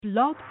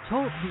Blog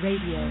Talk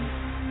Radio.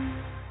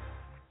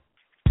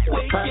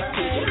 Wake up,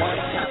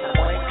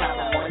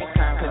 morning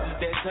combo. Cause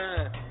it's that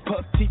time.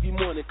 Puff TV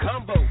morning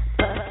combo.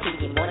 Puff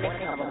TV morning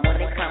combo.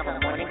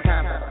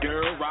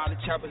 Girl, Raleigh,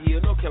 Chapel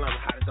Hill, North Carolina,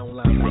 hottest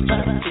online. Puff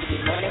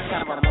TV morning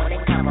combo.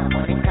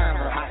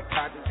 Hot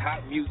topics,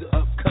 hot music,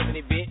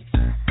 upcoming events.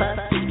 Puff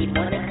TV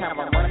morning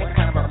combo. Now,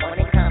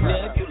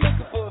 if you're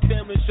looking for a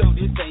family show,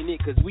 this ain't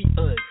it, cause we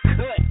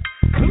uncut.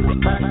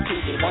 Puff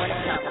TV morning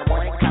combo.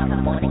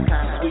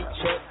 Sweet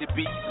chat, the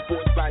beat,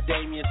 sports by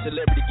Damien,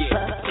 celebrity guest.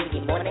 Puff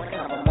TV morning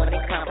combo.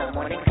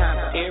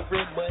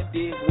 Every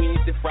Monday,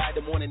 Wednesday,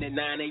 Friday morning at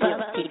 9 a.m.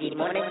 Puff TV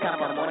morning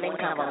combo.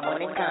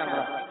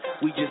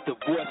 We just the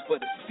voice for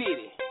the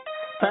city.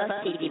 Puff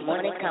TV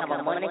morning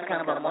combo.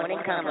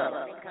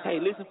 Hey,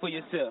 listen for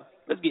yourself.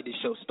 Let's get this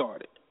show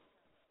started.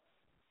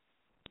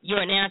 You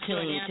are now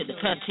tuning to the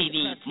Puff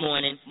TV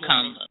Morning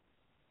Convo.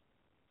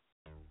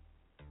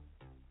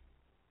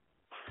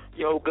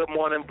 Yo, good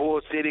morning,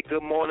 Bull City.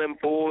 Good morning,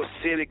 Bull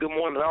City. Good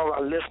morning, all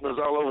our listeners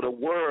all over the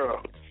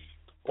world.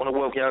 I want to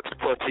welcome y'all to the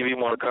Puff TV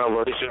Morning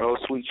Convo. This is your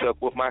host, Sweet Chuck,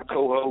 with my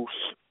co-host.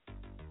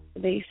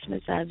 Denise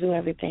Smith, I do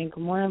everything.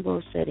 Good morning,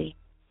 Bull City.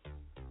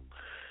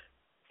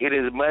 It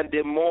is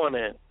Monday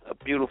morning, a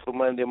beautiful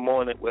Monday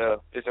morning.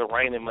 Well, it's a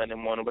rainy Monday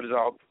morning, but it's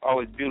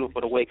always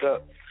beautiful to wake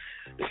up.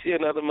 To see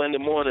another Monday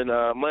morning.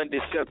 Monday,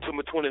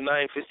 September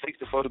 29th, it's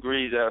 64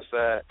 degrees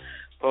outside.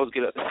 Supposed to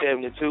get up to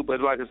 72, but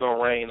it's like it's going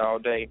to rain all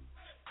day.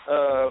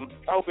 I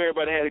hope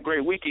everybody had a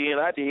great weekend.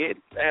 I did.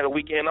 I had a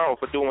weekend off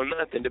for doing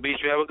nothing. Did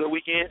you have a good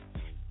weekend?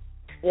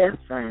 Yes,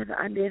 sir.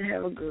 I did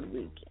have a good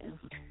weekend.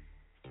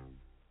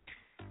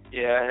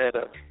 Yeah, I had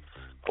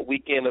a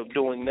weekend of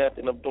doing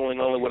nothing, of doing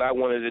only what I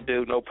wanted to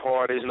do. No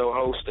parties, no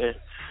hosting.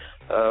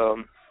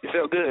 It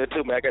felt good,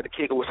 too, man. I got to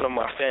kick it with some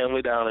of my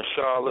family down in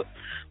Charlotte.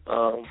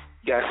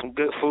 Got some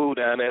good food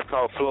down there. It's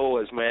called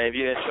Floyd's, man. If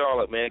you're in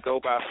Charlotte, man,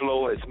 go by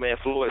Floyd's, man.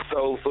 Floyd's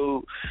Soul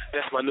Food.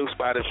 That's my new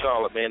spot in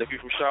Charlotte, man. If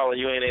you're from Charlotte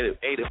and you ain't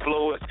ate at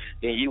Floyd's,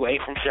 then you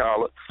ain't from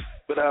Charlotte.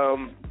 But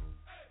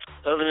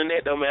other than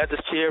that, though, man, I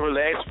just chill,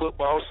 relax,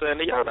 football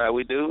Sunday. Y'all know how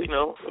we do, you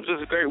know. It was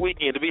just a great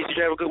weekend. Did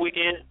you have a good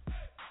weekend?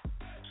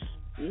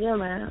 Yeah,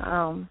 man.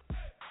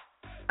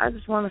 I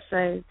just want to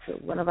say to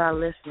one of our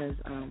listeners,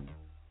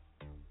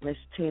 Miss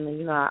Tina,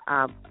 you know,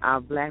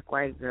 our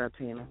black-white girl,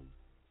 Tina,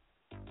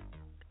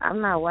 I'm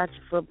not watching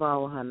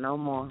football with her no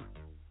more.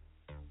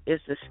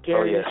 It's the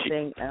scariest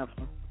thing ever.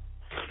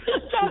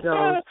 She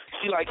goes,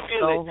 she like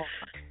feel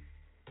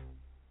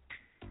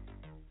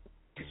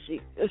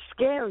it. It's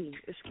scary.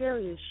 It's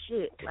scary as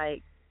shit.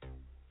 Like,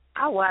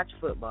 I watch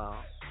football,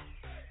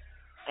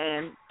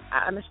 and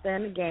I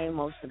understand the game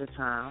most of the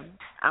time.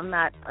 I'm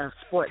not a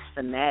sports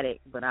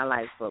fanatic, but I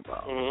like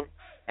football. Mm-hmm.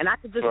 And I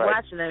could just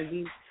watch it and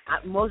be,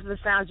 most of the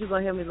sounds you're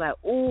going to hear me like,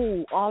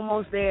 ooh,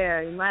 almost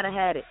there. You might have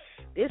had it.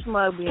 This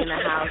mug be in the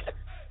house.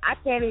 I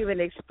can't even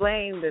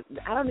explain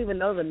I don't even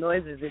know the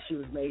noises that she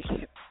was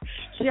making.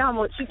 She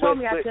told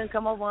me I couldn't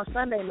come over on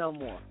Sunday no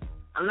more.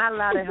 I'm not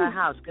allowed in her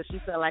house because she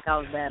felt like I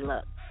was bad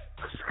luck.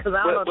 But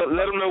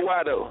let them know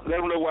why, though. Let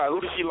them know why.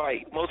 Who does she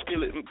like? Most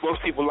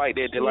people like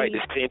that. They like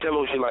this team. Tell her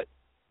who she like.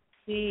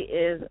 She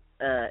is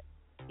a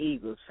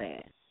Eagles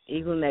fan.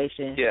 Eagle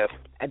Nation. Yeah.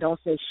 I don't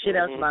say shit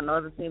else about no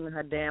other team in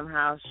her damn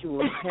house. She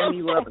will hem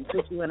you up and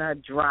put you in her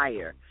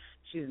dryer.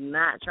 She's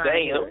not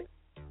trying to do it.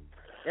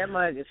 That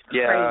mug is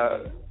crazy.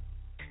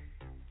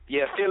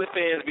 Yeah, Philly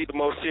fans be the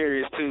most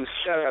serious, too.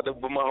 Shout out to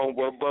my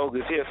homeboy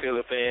Bogus. He a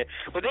Philly fan.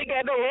 But they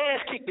got their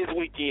ass kicked this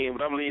weekend,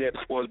 but I'm leaving that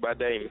to sports by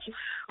Damien.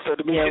 So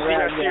you see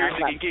how serious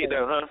it can get,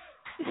 though, huh?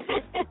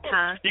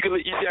 Huh? You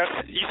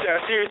see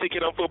how serious it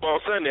get on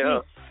football Sunday,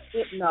 huh?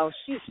 No,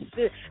 she's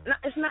serious. No,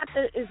 it's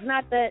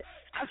not that.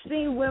 I've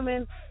seen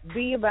women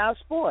be about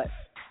sports,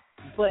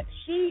 but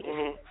she...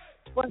 Mm-hmm.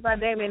 Sports by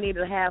Damien needed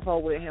to have her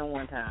with him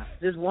one time.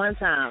 Just one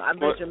time. I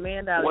bet your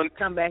man would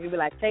come back and be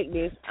like, take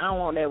this. I don't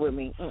want that with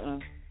me.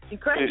 She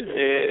crazy.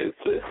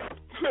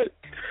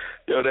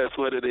 Yo, that's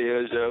what it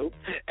is, yo.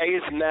 Hey,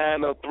 it's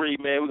 9:03,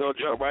 man. We're going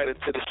to jump right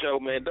into the show,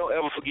 man. Don't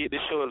ever forget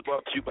this show is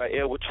brought to you by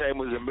Edward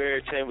Chambers and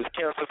Mary Chambers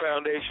Cancer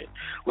Foundation.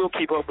 We'll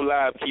keep hope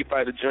alive, keep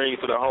fighting the dream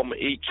for the home of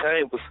E.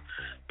 Chambers.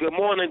 Good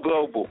morning,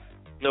 Global.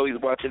 Know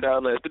he's watching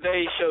down there.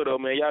 Today's show, though,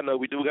 man, y'all know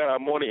we do got our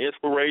morning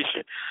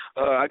inspiration.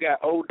 I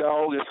got Old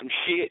Dog and some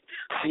shit.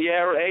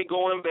 Sierra A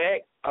going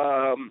back.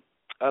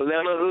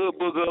 Atlanta Hood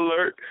Booger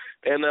Alert.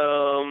 And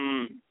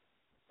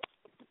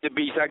the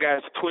Beast, I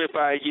got a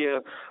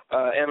 25-year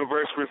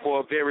anniversary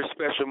for a very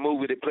special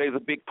movie that plays a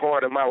big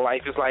part in my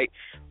life. It's like,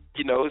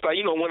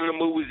 one of the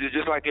movies is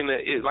just like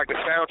like a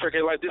soundtrack.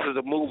 Like, this is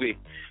a movie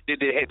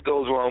that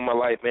goes along in my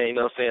life, man. You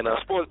know what I'm saying?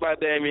 Sports by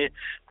Damien,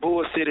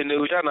 Bull City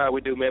News. Y'all know how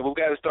we do, man. We've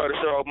got to start the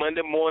show on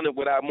Monday morning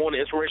with our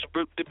morning inspiration.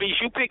 The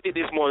Beast, you picked it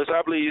this morning, so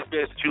I believe it's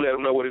best that you let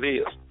them know what it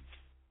is.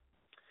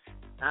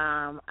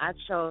 I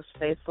chose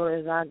Faithful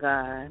Is Our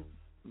God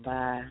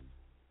by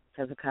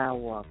Hezekiah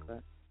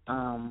Walker.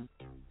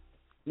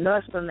 No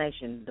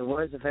explanation. The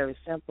words are very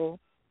simple.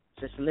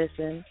 Just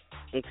listen,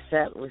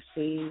 accept,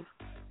 receive.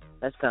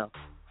 Let's go.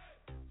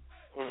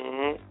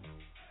 Mm-hmm.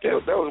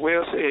 That was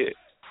well said.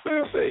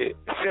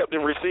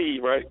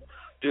 receive, right?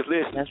 Just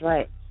listen. That's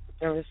right.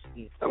 And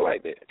receive. I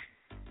like that.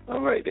 Oh,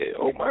 my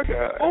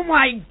God. Oh,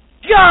 my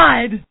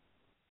God.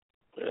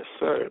 Yes,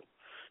 sir.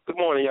 Good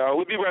morning, y'all.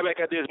 We'll be right back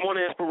at this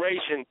morning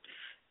inspiration.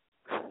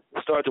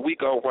 We'll start the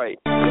week off right.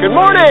 Good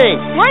morning.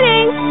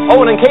 Morning.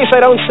 Oh, and in case I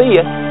don't see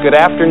you, good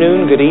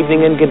afternoon, good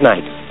evening, and good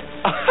night.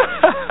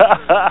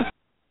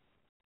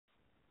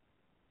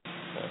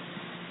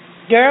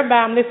 Girl, bye.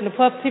 I'm listening to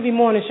Puff TV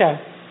Morning Show.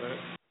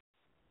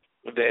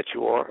 That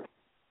you are.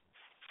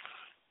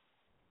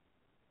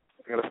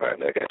 I gotta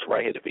find that. I got you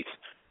right here, the piece.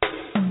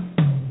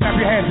 Clap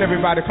your hands,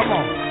 everybody. Come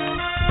on.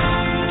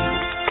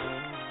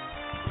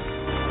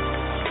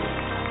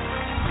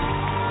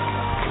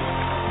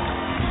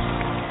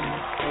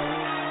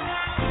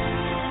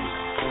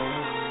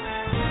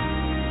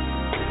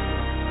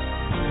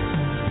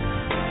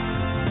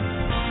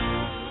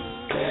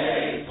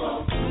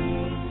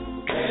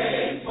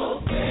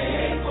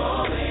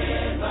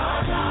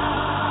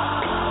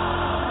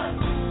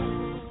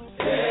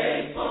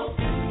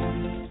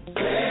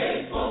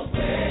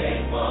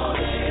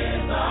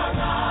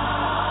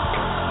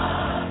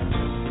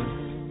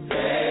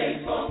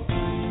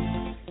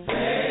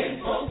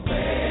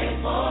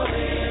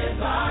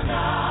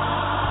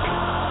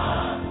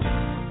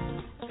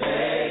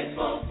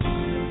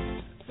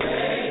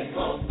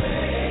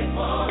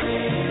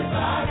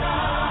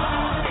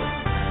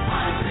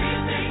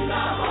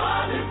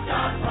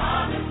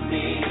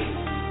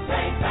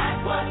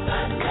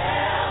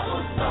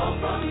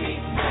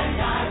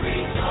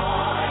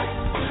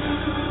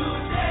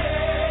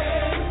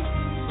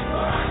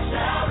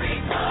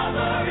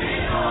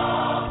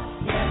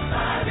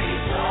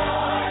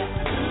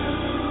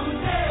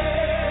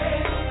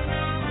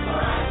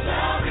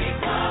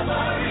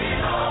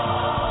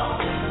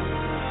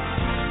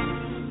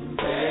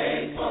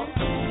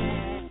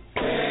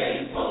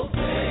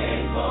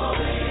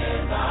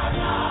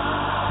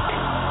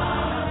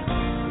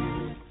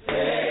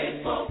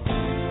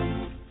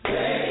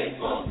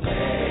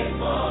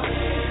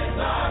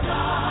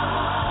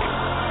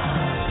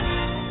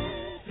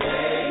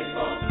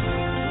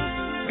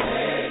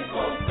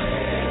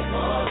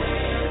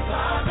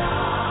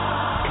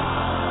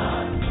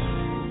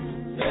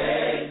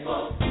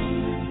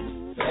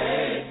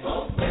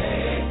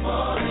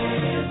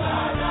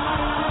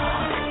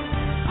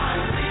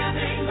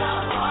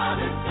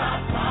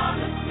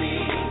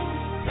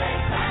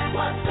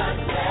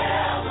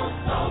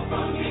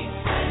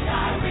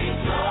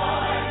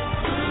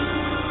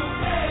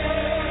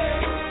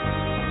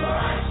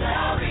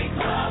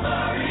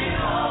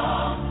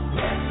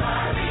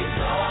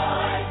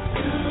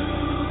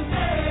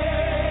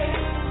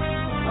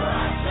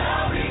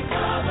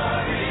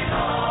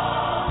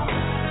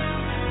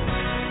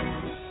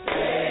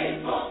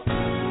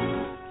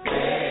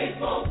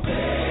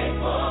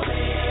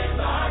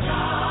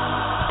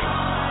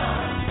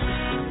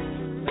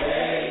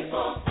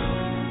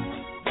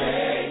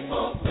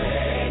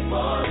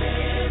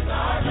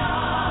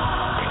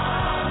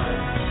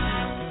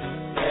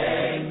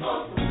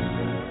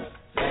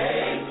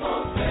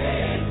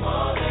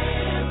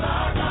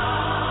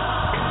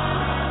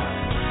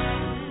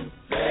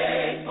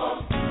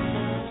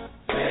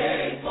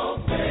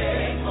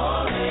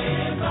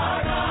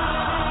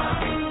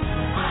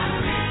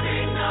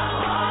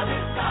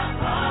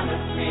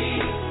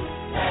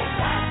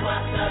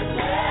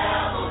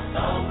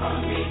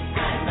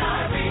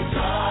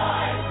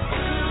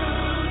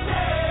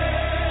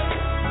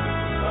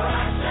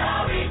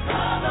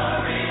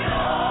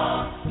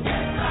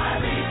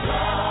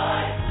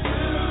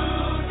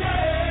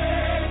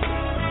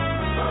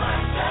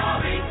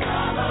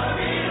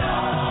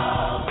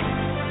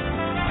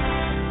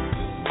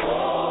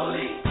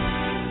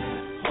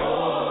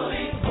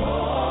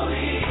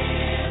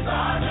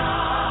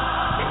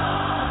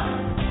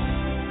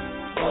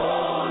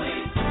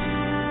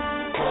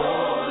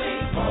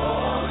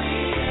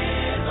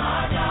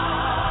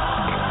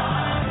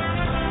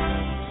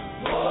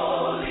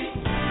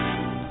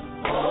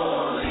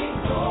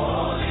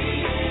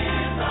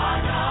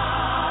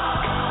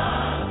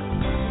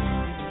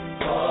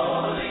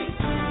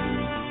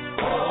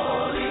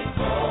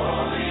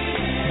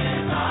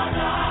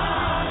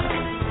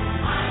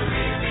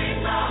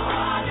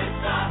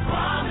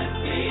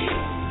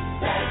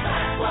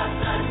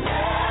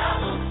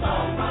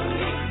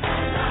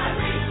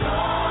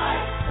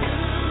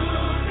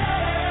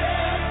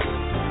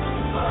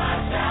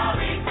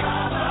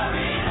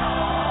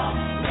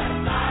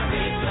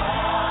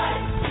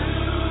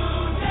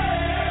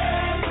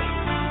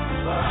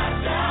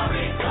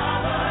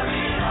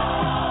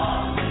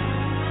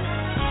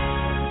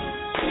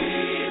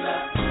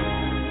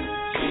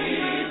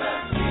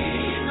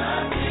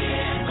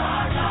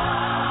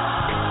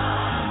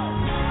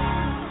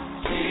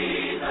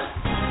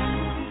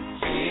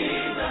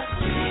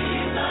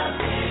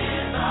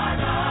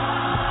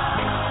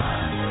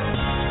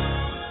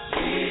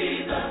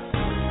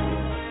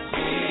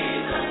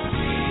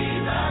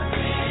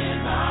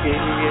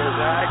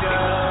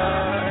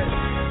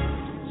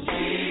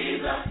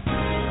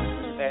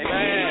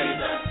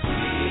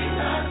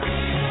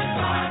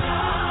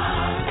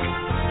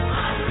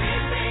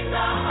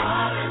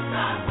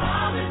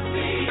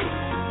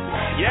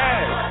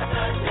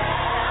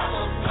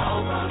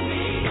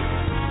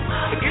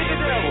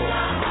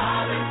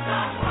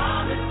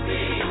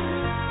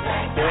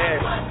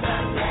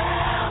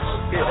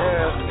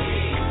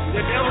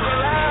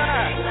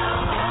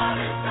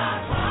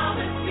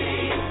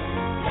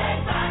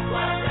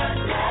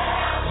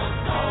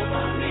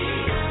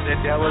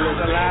 devil is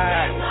a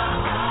lie.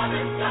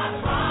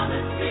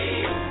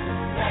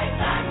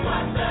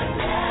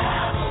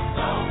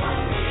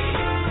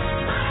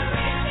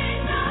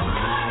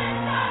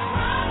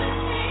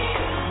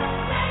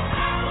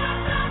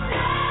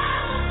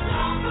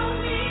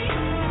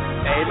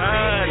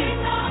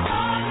 Amen.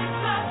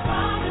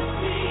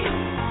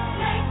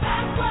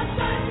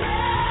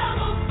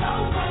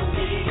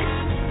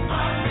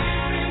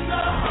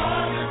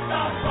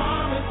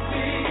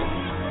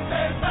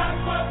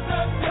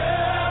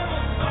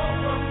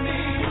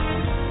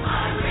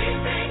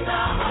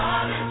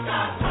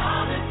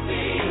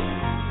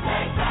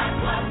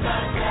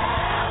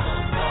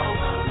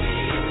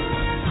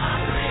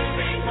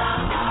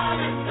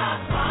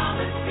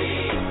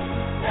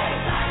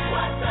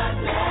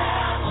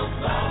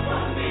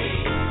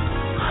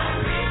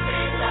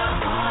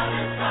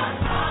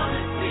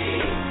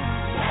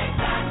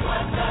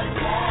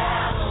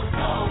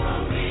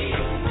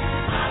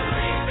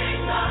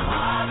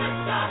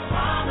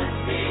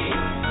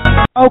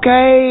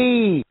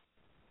 Okay.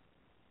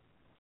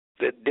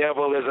 The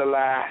devil is a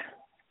lie.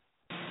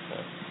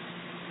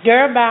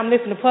 Girl, bye. I'm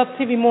listening to Puff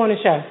TV Morning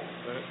Show.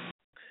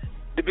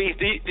 The Beast,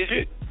 did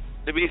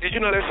you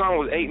know that song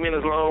was 8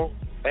 minutes long?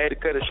 I had to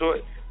cut it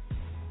short.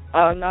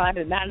 Oh no, I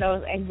did not know it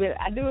was 8 minutes.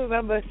 I do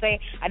remember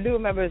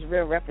it's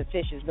real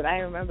repetitious, but I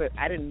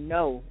didn't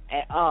know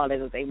at all that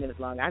it was 8 minutes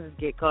long. I just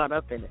get caught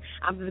up in it.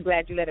 I'm just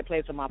glad you let it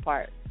play to my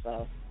part,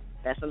 so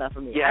that's enough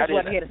for me. Yeah, I just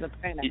want to hear the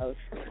Sopranos.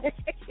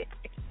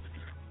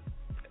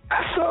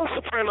 I saw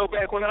Soprano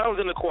back when I was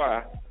in the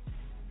choir.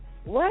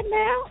 What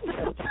now?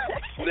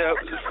 No,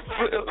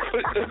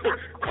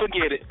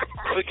 forget it.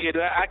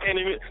 I can't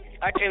even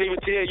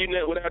tell you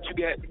nothing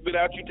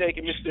without you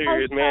taking me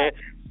serious, man.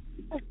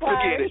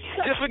 Forget it.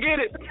 Just forget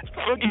it.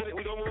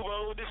 We're gonna move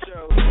on with the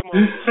show. Come on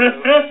with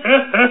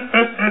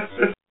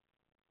the show.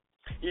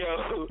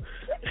 Yo.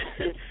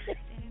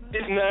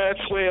 It's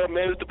 9:12,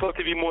 man. It's the Puff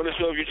TV Morning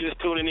Show. If you're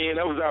just tuning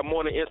in, that was our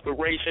morning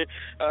inspiration.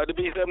 The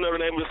Beast, I know the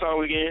name of the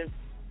song again.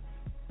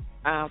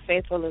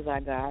 Faithful is Our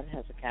God,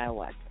 Hezekiah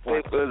Watson.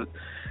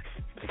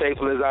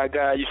 Faithful is Our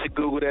God. You should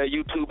Google that,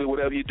 YouTube it,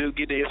 whatever you do.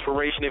 Get the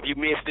inspiration if you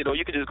missed it, or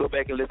you can just go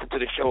back and listen to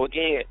the show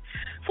again.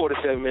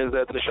 47 minutes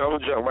after the show, I'm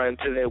going to jump right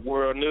into that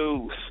world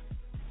news.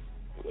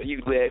 You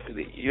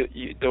laughing.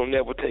 You don't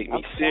never take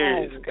me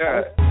serious.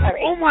 God.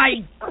 Oh,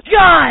 my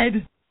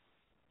God!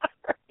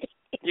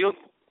 You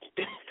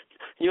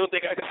don't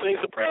think I can sing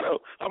soprano?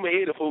 I'm going to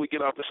hit it before we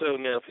get off the show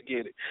now.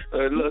 Forget it.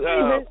 Look,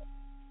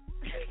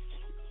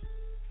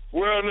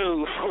 World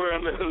news.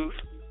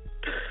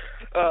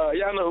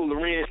 Y'all know who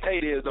Lorenz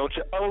Tate is, don't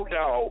you? Old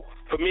Dog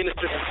for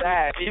Minister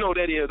Society. You know who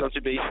that is, don't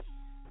you, B?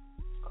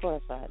 Of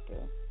course I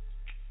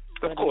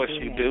do. Of course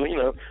you do. You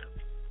know,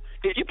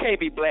 if you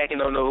can't be black and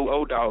don't know who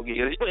Old Dog is,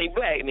 you ain't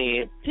black,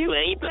 then. You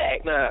ain't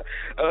black, nah.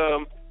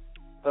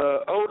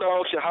 Old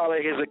Dog should holler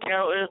at his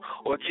accountant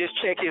or just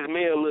check his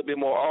mail a little bit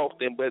more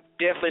often, but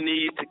definitely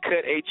needs to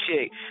cut a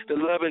check. The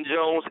Lovin'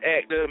 Jones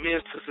actor,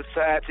 Minister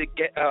Society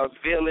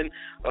villain,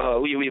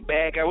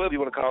 bad guy, whatever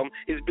you want to call him,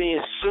 is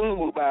being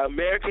sued by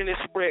American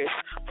Express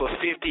for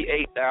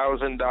 $58,000,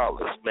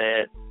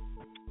 man.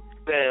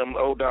 Damn,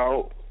 Old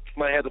Dog.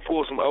 Might have to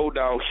pull some Old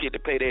Dog shit to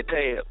pay that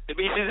tab. This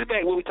is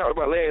back what we talked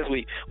about last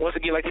week. Once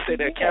again, like you said,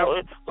 the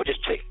accountant, or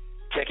just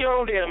check your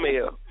own damn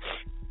mail.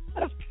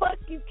 What the fuck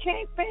you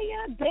can't pay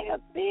your damn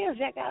bills?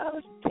 You got all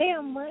this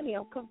damn money.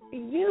 I'm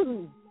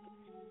confused.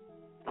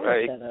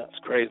 Right. It's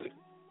crazy.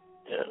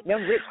 Yeah.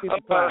 Them rich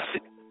people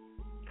problems.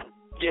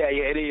 Yeah,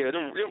 it is.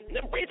 Them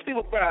rich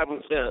people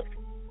problems. Yeah.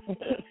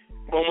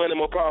 More money,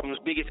 more problems.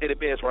 Biggest hit the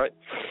best, right?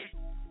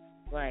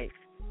 Right.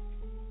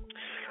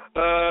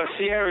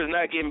 Sierra's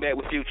not getting back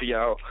with Future,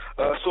 y'all.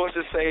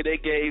 Sources say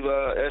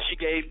she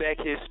gave back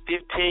his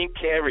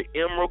 15-carat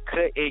emerald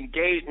cut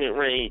engagement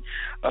ring.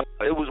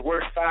 It was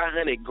worth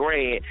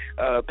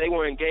 $500,000. They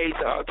were engaged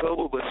in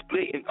October but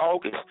split in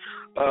August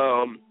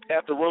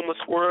after rumors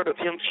swirled of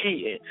him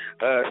cheating.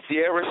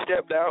 Sierra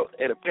stepped out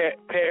at a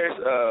Paris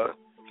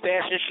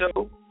fashion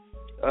show.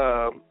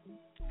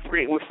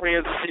 With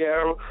friends of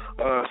Sierra,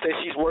 says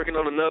she's working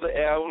on another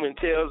album and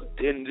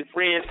the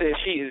friend says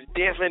she is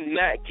definitely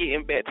not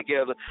getting back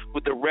together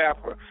with the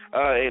rapper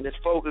and is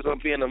focused on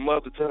being a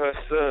mother to her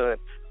son,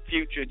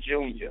 Future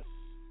Jr.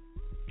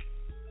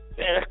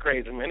 Man, that's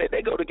crazy, man.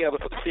 They go together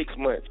for 6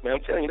 months, man.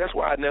 I'm telling you, that's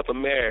why I never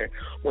marry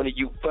one of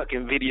you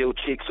fucking video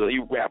chicks or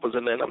you rappers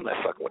and nothing. I'm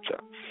not fucking with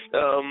y'all.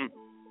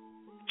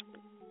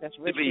 That's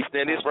the Beast,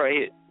 man, this right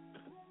here.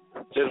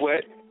 Just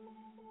what?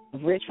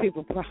 Rich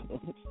people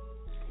problems.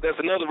 That's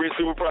another rich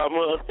people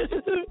problem, huh?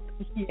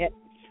 Yes.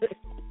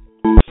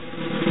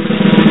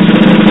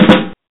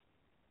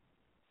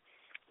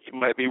 You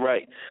might be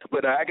right.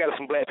 But I got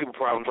some black people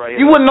problems right here.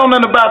 You wouldn't know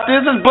nothing about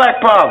this. It's black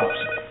problems.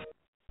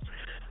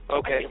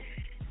 Okay.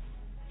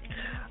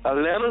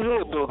 Atlanta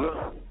hood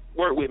booger.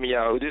 Work with me,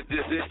 y'all. This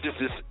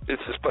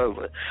is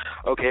puzzling.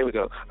 Okay, here we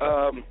go.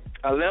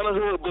 Atlanta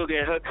hood booger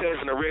and her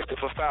cousin arrested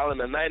for filing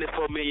a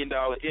 $94 million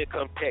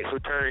income tax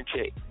return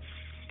check.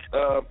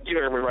 You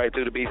heard me right,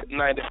 to the beast.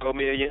 $94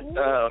 million.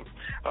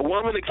 A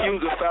woman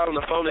accused of filing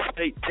a phony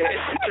state tax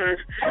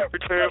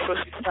return for.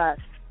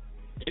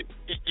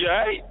 You all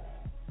right?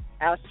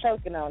 I was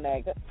choking on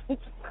that. Go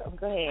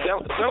ahead.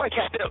 Sound like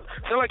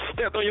you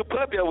stepped on your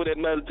puppy over there,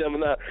 Madam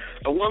Gemini.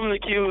 A woman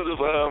accused of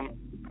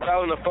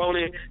filing a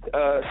phony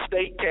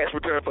state tax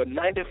return for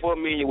 $94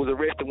 million was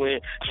arrested when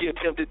she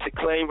attempted to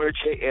claim her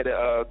check at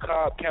a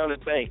Cobb County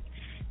bank.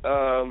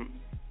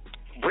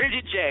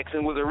 Bridget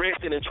Jackson was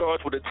arrested and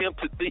charged with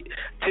attempted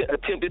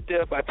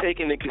theft by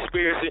taking a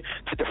conspiracy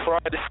to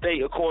defraud the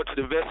state, according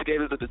to the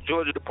investigators of the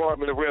Georgia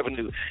Department of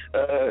Revenue.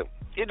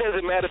 It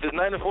doesn't matter if it's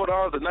 $94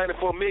 or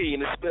 $94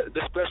 million.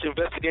 The special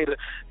investigator,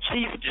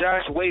 Chief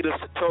Josh Waiters,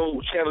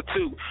 told Channel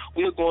 2,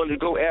 "We're going to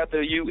go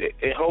after you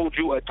and hold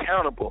you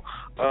accountable."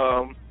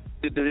 The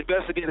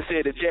investigator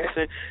said that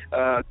Jackson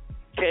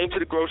came to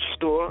the grocery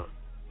store.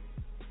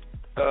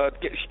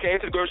 She came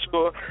to the grocery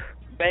store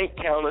bank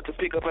counter to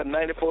pick up a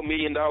 $94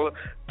 million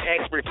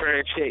tax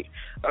return check.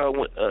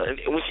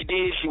 When she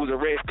did, she was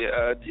arrested.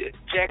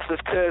 Jackson's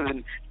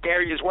cousin,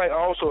 Darius White,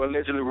 also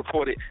allegedly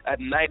reported a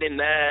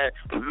 $99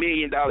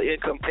 million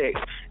income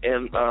tax,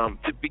 and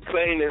to be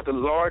claimed as the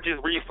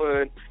largest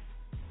refund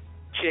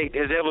check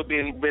has ever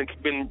been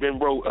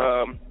wrote.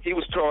 He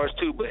was charged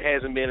too, but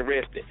hasn't been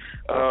arrested.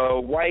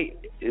 White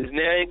is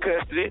now in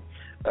custody.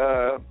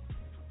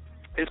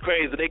 It's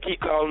crazy. They kept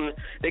calling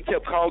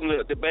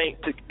the bank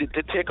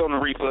to check on the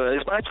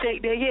refund. Is my check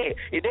there yet?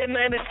 Is that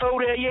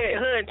 94 there yet?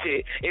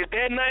 Hunted. Is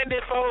that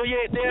 94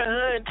 yet? They're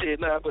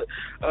hunted. Nah, but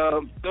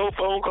those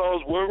phone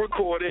calls were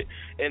recorded,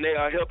 and they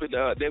are helping.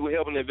 They were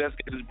helping the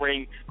investigators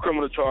bring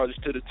criminal charges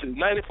to the two.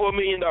 $94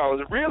 million.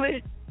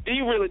 Really? Do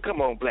you really? Come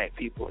on, black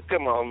people.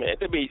 Come on, man.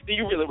 Do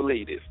you really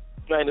believe this?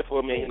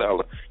 $94 million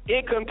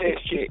income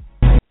tax check.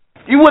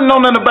 You wouldn't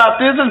know nothing about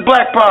this. It's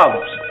black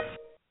problems.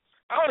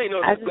 I don't even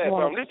know if it's black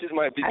problem. This just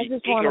might be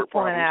ignorant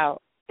problem.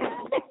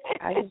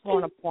 I just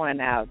want to point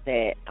out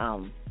that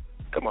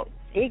come on,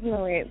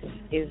 ignorance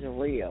is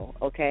real.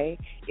 Okay,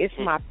 it's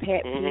my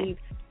pet peeve.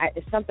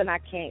 It's something I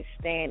can't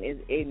stand is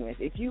ignorance.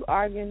 If you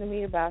arguing to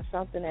me about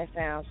something that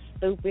sounds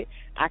stupid,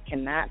 I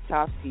cannot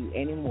talk to you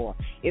anymore.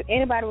 If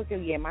anybody would say,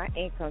 "Yeah, my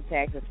income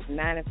tax is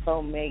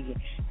 $94 million,"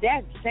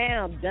 that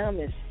sounds dumb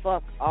as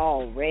fuck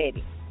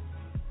already.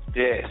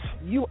 Yes.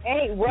 You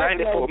ain't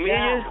working $94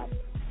 million. job.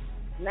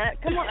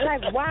 Come on,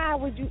 like, why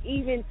would you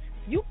even,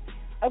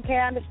 okay,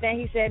 I understand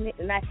he said,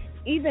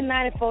 even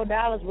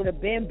 $94 would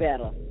have been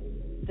better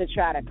to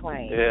try to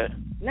claim. Yeah.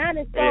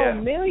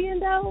 $94 million,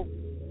 though?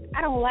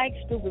 I don't like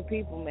stupid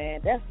people,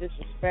 man. That's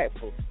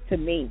disrespectful to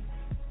me.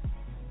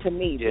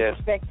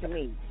 Disrespect to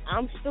me.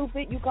 I'm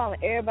stupid, you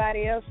calling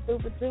everybody else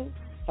stupid, too?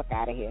 Fuck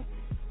out of here.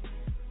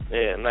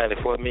 Yeah,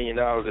 $94 million,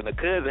 and the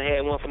cousin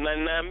had one for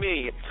 $99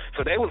 million.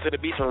 So they was going to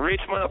be some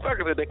rich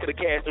motherfuckers that they could have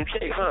cashed them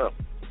checks, huh?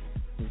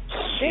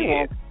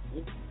 Shit.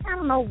 I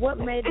don't know what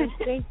made them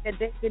think that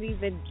they could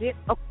even get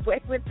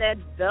away with that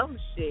dumb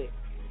shit.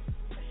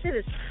 That shit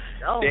is,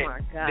 my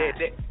God.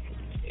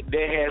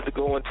 That has to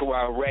go into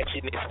our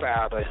ratchetness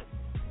file.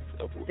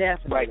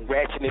 Definitely. Like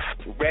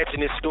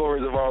ratchetness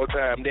stories of all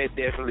time. That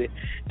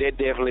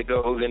definitely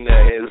goes in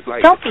there as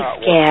like. Don't be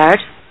scared.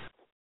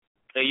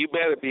 And you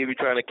better be if you're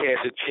trying to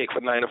cash a check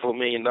for $94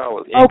 million.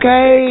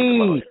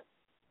 Okay.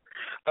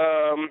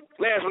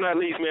 Last but not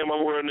least, man, my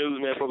world news,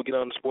 man, before we get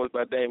on the sports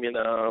by Damien,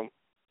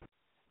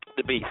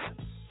 the Beast.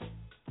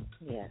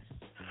 Yes.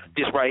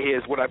 This right here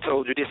is what I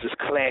told you. This is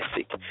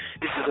classic.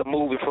 This is a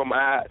movie from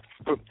our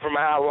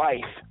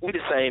life. We're the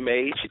same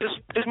age.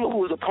 This movie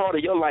was a part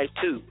of your life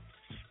too.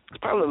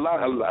 It's probably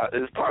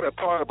it's part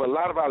of a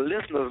lot of our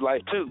listeners'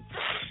 life too.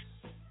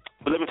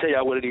 But let me tell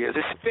y'all what it is.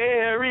 It's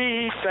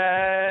very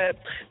sad.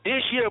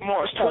 This year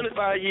marks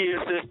 25 years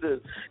since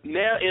the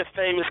now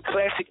infamous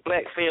classic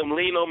black film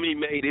Lean On Me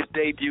made its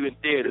debut in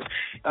theaters.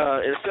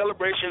 In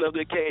celebration of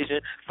the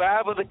occasion,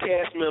 5 of the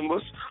cast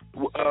members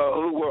who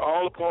were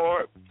all a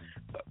part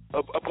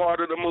of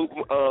the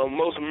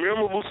most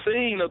memorable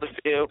scene of the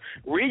film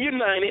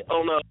reunited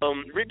on a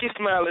Ricky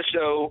Smiley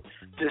show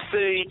to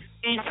sing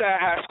Eastside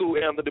High School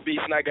anthem, The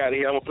Beast, and I got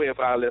it here. I'm going to play it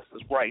for our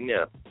listeners right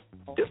now.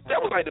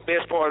 That was like the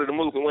best part of the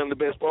movie, one of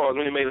the best parts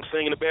when they made them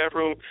sing in the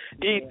bathroom.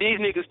 These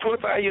niggas, 25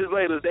 years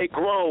later, they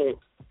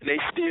grown, and they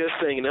still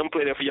singing. I'm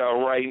going to play that for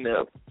y'all right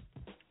now.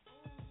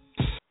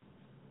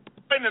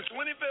 In the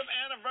 25th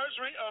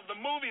anniversary of the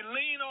movie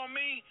Lean On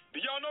Me, do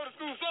y'all know the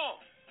school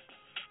song?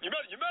 You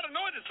better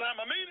know it this time.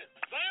 I mean it.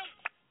 Sam?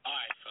 All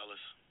right,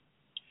 fellas.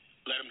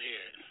 Let them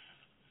hear it.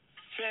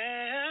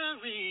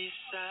 Fairy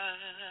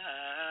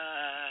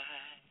side,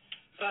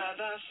 by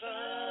thy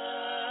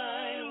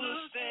side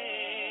will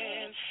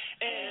stand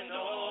and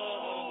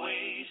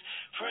always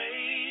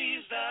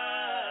praise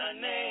thy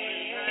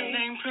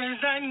name.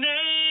 Praise thy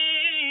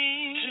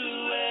name. To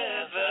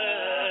ever,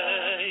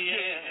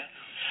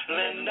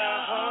 lend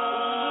our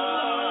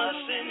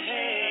hearts and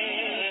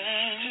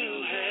hands to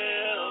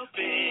help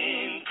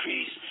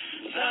increase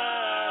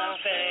thy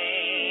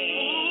fame.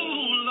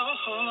 Ooh,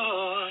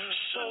 Lord,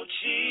 so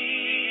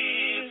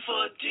cheer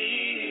for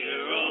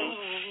dear old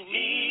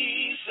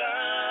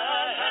Eastside.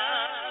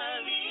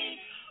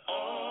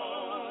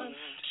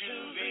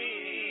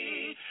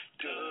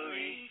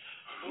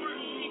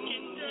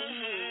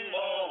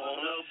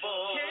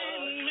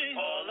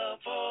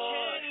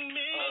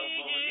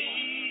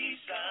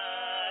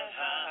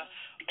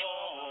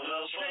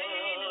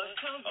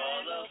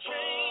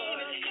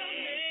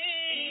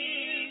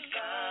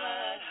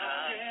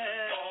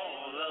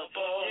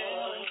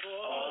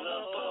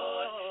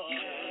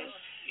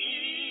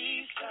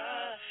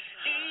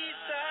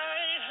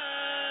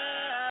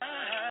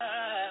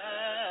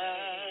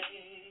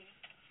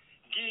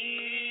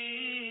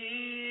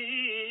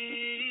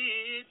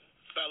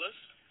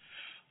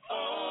 A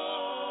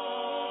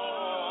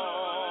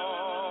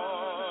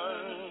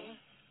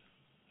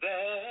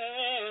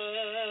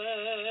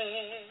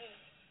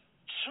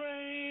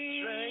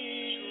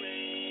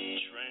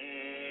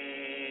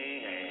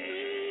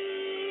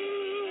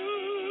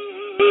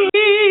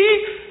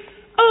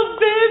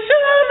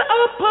vision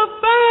of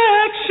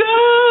perfection,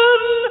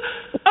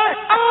 an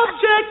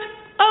object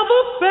of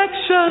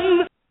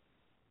affection.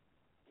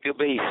 Good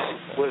beast.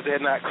 Was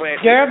that not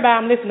classic? Girl,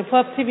 I'm listening to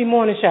Puff TV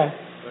Morning Show.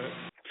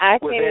 I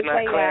Was can't that not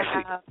tell you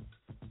classic? how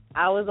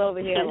I was over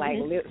here like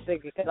lip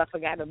syncing because I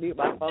forgot to mute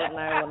my phone and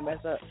I didn't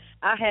want to mess up.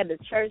 I had the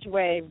church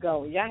wave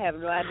going. Y'all have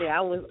no idea.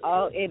 I was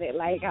all in it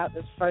like how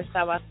the first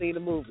time I see the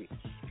movie.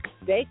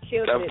 They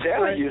killed I'm it the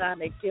telling first you. time.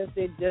 They killed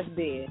it just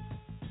then.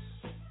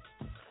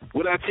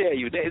 What I tell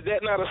you, is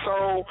that not a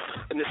song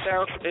in the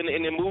sound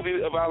in the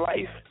movie of our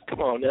life?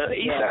 Come on now,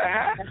 Eastside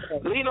High,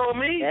 lean on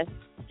me.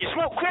 You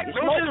smoke crack,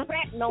 don't you?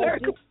 Crack,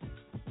 don't you?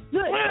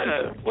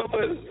 Yeah.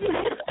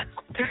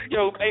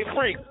 Yo, hey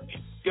Freak,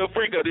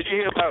 Freako, did you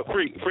hear about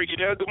Freak? Freak, you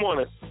there? Good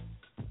morning.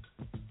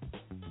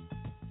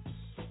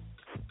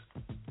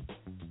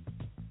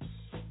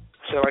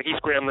 Sound like he's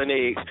scrambling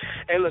eggs.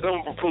 Hey, look,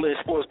 I'm going to pull in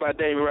Sports by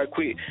Damien right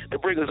quick to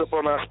bring us up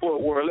on our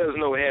sport world. Let us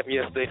know what happened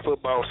yesterday,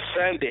 football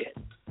Sunday.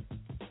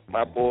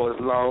 My boys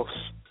lost.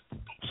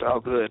 It's all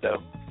good,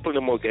 though.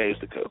 Plenty more games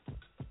to go.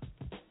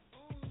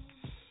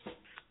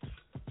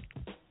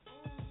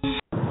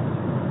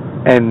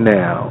 And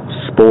now,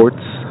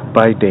 Sports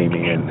by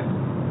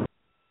Damien.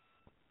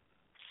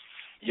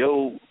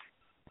 Yo.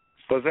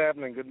 What's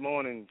happening? Good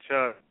morning,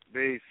 Chuck,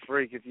 Bass,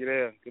 Freak, if you're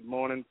there. Good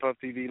morning, Puff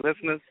TV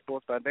listeners.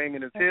 Sports by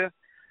Damien is here.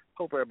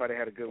 Hope everybody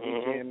had a good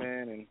weekend,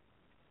 man. And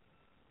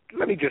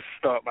let me just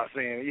start by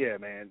saying, yeah,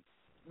 man,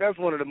 that's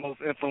one of the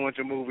most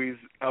influential movies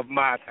of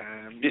my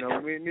time. You know,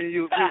 me and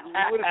you,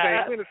 we're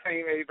the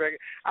same age bracket.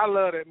 I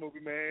love that movie,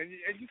 man.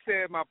 And you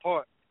said my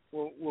part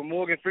when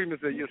Morgan Freeman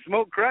said, "You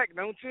smoke crack,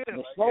 don't you?"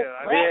 You smoke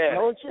crack,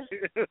 don't you?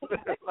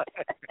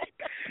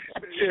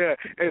 Yeah,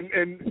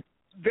 and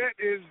that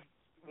is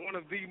one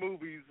of the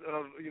movies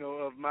of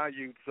my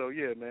youth. So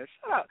yeah, man,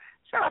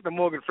 shout out to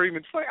Morgan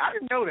Freeman. I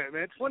didn't know that,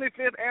 man.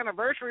 25th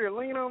anniversary of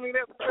Lean on Me.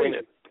 That's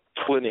crazy.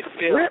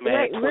 25th,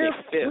 man.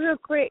 25th. Real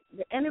quick,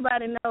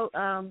 anybody know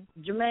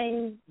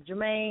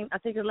Jermaine? I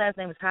think his last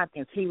name is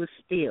Hopkins. He was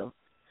still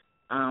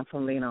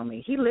from Lean on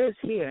Me. He lives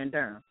here in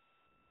Durham.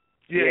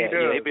 Yeah, he does.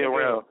 Yeah, he be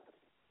around.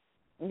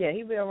 Yeah,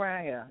 he be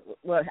around here.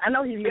 Well, I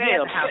know he has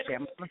a house there.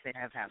 I'm gonna say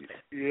has a house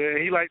there. Yeah,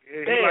 he likes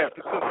to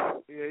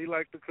cook. Yeah, he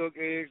likes to cook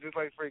eggs just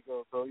like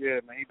Freako. So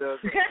yeah, man, he does.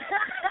 Yeah.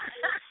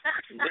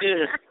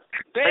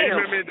 Damn. Hey,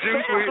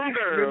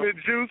 remember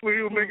Juice when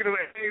he was making them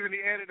eggs and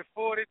he added the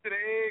 40 to the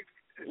eggs?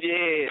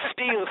 Yeah,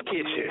 Steel's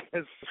Kitchen.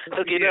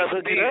 Hook it up.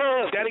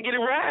 Gotta get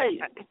it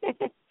right.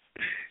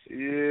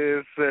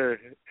 Yes, sir.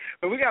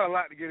 But we got a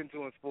lot to get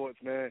into in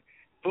sports, man.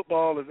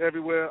 Football is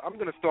everywhere. I'm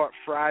going to start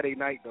Friday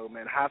night, though,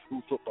 man, high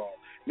school football.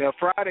 Now,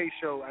 Friday's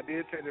show, I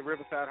did say that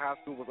Riverside High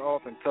School was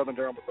off and Southern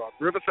Durham was off.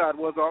 Riverside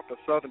was off, but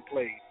Southern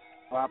played.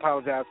 Well, I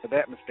apologize for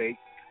that mistake.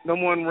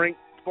 Number one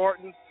ranked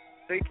Spartans,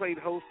 they played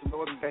host to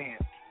Northern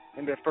Band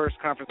in their first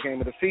conference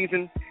game of the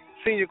season.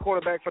 Senior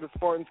quarterback for the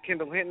Spartans,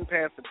 Kendall Hinton,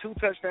 passed for 2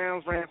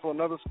 touchdowns, ran for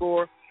another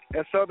score.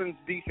 As Southern's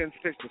defense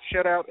pitched a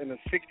shutout in a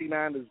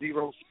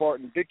 69-0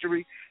 Spartan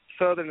victory,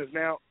 Southern is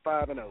now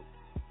 5-0.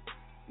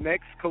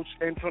 Next, Coach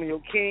Antonio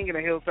King and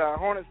the Hillside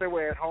Hornets, they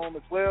were at home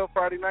as well.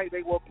 Friday night,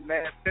 they welcomed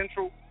Nash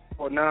Central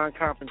for a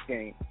non-conference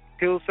game.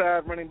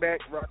 Hillside running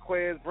back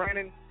Raquez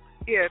Brannon,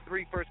 he had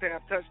 3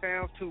 first-half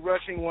touchdowns, 2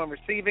 rushing, 1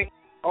 receiving.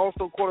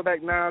 Also,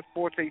 quarterback Nas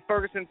Forte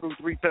Ferguson threw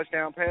 3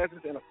 touchdown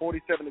passes and a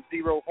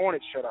 47-0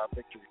 Hornets shutout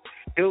victory.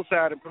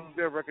 Hillside improved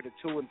their record to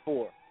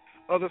 2-4.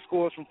 Other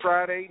scores from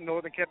Friday,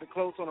 Northern kept it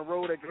close on the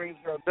road at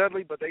Greensboro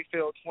Dudley, but they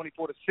fell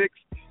 24-6.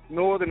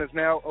 Northern is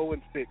now 0-6,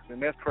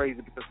 and that's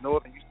crazy because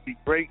Northern used to be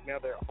great. Now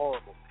they're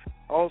horrible.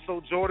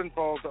 Also, Jordan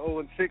falls to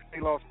 0-6.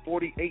 They lost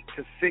 48-6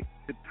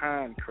 to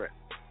Pinecrest.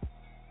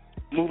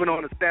 Moving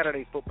on to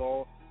Saturday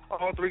football,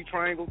 all 3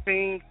 Triangle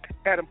teams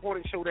had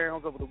important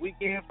showdowns over the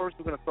weekend. First,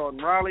 we're going to start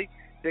in Raleigh.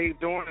 Dave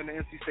Dorn and the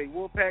NC State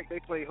Wolfpack, they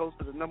played host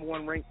to the number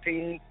 1 ranked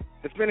team,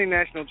 defending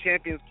national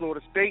champions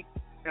Florida State.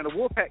 And the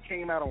Wolfpack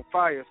came out on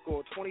fire,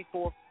 scored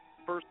 24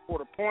 first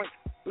quarter points,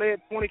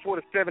 led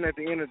 24-7 at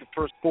the end of the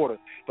first quarter.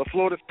 But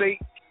Florida State,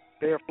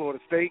 they're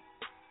Florida State.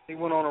 They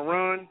went on a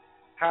run.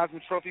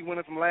 Heisman Trophy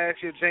winner from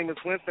last year, Jameis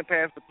Winston,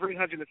 passed for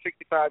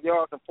 365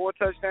 yards and 4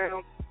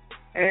 touchdowns.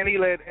 And he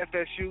led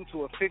FSU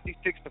to a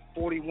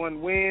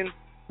 56-41 win.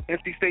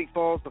 NC State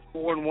falls to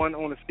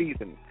 4-1 on the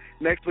season.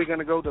 Next, we're going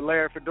to go to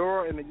Larry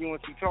Fedora and the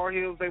UNC Tar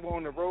Heels. They were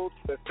on the road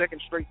for their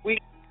 2nd straight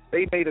week.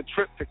 They made a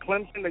trip to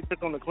Clemson. They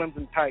took on the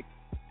Clemson Tigers.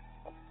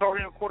 Tar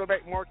Heel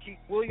quarterback Marquise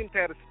Williams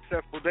had a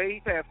successful day. He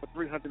passed for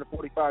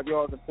 345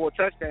 yards and 4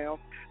 touchdowns,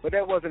 but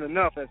that wasn't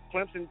enough as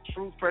Clemson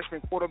true freshman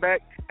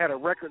quarterback had a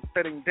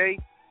record-setting day.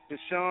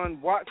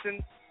 Deshaun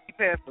Watson, he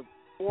passed for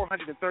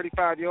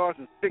 435 yards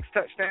and 6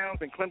 touchdowns,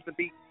 and Clemson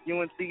beat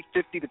UNC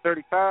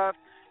 50-35.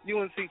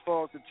 UNC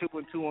falls to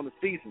 2-2 on the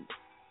season.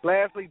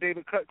 Lastly,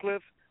 David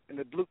Cutcliffe and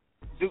the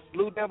Duke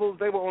Blue Devils,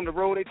 they were on the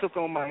road. They took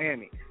on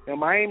Miami. Now,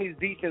 Miami's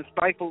defense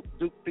stifled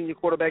Duke senior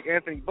quarterback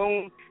Anthony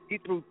Boone. He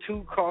threw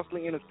 2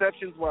 costly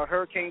interceptions, while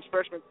Hurricanes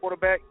freshman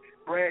quarterback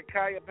Brad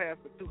Kaya passed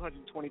for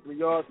 223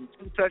 yards and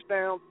 2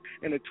 touchdowns.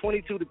 In a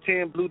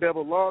 22-10 Blue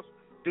Devil loss,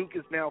 Duke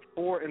is now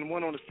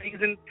 4-1 on the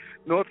season.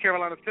 North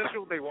Carolina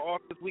Central, they were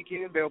off this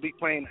weekend. They'll be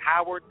playing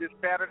Howard this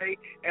Saturday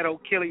at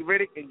O'Kelly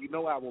Riddick, and you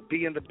know I will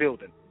be in the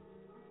building.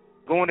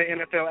 Going to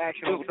NFL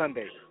action on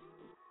Sunday.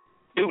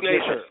 Duke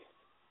Nation.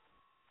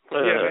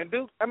 Yeah, man.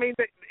 Duke, I mean,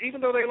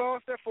 even though they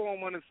lost their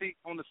 4-1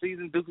 on the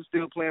season, Duke is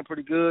still playing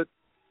pretty good.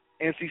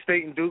 NC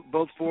State and Duke,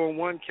 both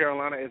 4-1.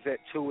 Carolina is at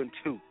 2-2.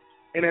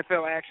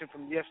 NFL action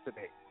from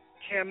yesterday.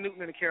 Cam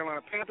Newton and the Carolina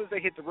Panthers, they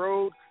hit the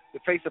road to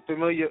face a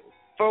familiar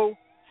foe.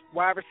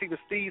 Wide receiver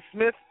Steve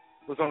Smith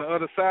was on the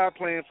other side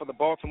playing for the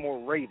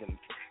Baltimore Ravens.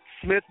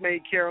 Smith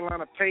made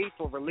Carolina pay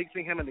for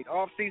releasing him in the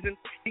offseason.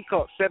 He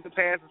caught 7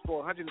 passes for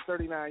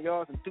 139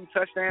 yards and 2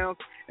 touchdowns,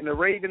 and the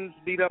Ravens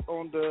beat up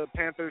on the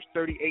Panthers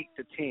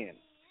 38-10.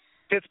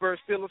 Pittsburgh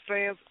Steelers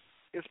fans,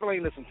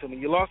 explain this one to me.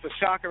 You lost a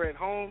shocker at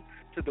home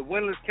to the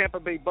winless Tampa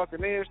Bay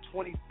Buccaneers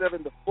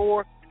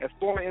 27-4 as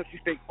former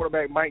NC State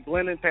quarterback Mike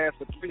Glennon passed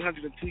for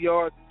 302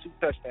 yards and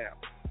 2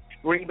 touchdowns.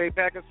 Green Bay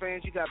Packers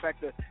fans, you got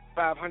back to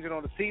 500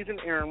 on the season.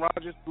 Aaron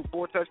Rodgers threw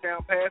 4 touchdown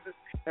passes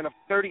and a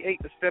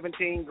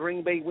 38-17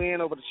 Green Bay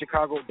win over the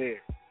Chicago Bears.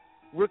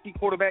 Rookie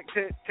quarterback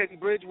Teddy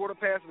Bridgewater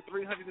passed for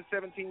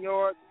 317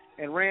 yards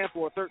and ran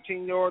for a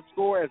 13-yard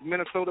score as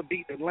Minnesota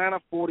beat Atlanta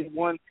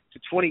 41-28.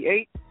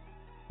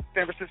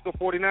 San Francisco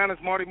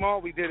 49ers, Marty Marr,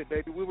 we did it,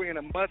 baby. We were in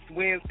a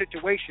must-win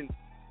situation,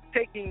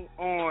 taking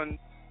on,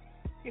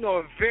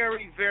 a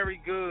very,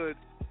 very good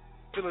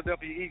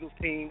Philadelphia Eagles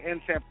team in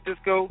San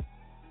Francisco.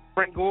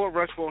 Frank Gore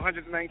rushed for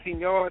 119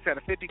 yards, had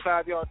a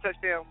 55-yard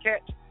touchdown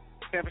catch.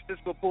 San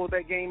Francisco pulled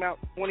that game out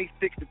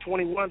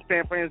 26-21.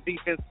 San Fran's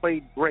defense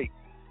played great.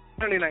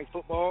 Sunday night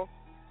football.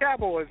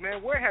 Cowboys,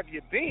 man, where have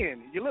you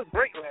been? You looked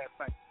great last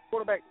night.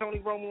 Quarterback Tony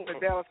Romo and the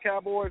Dallas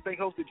Cowboys, they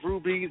hosted Drew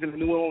Brees and the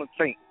New Orleans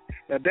Saints.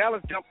 Now,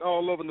 Dallas jumped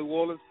all over New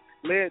Orleans,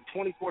 led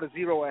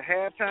 24-0 at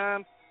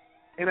halftime.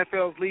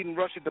 NFL's leading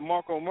rusher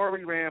DeMarco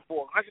Murray ran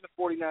for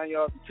 149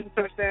 yards and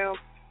 2 touchdowns.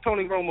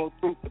 Tony Romo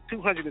threw for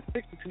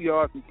 262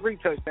 yards and 3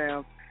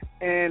 touchdowns,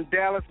 and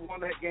Dallas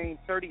won that game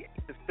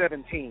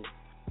 38-17.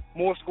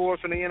 More scores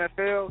from the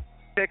NFL.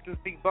 Texans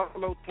beat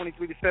Buffalo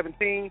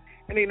 23-17.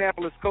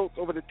 Indianapolis Colts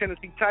over the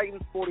Tennessee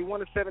Titans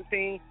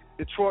 41-17.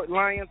 Detroit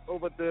Lions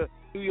over the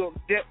New York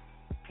Jets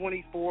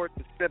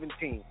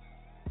 24-17.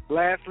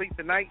 Lastly,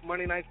 tonight,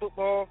 Monday Night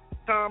Football,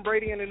 Tom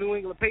Brady and the New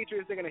England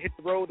Patriots, they're going to hit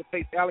the road to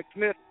face Alex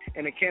Smith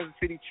and the Kansas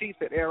City Chiefs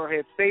at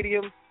Arrowhead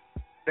Stadium.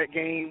 That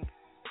game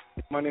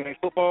is Monday Night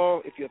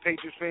Football. If you're a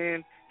Patriots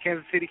fan,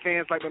 Kansas City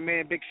fans like my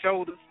man Big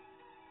Shoulders,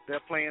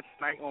 they're playing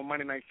tonight on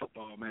Monday Night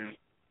Football, man.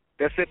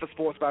 That's it for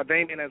Sports by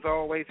Damien. As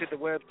always, hit the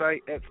website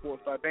at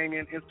Sports by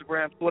Damien,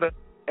 Instagram, Twitter,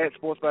 at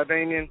Sports by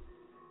Damien.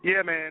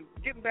 Yeah, man,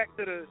 getting back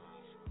to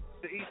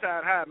the East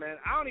Side High, man.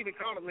 I don't even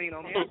call it Lean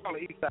On Me. I call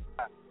it East Side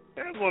High.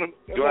 That's one of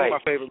my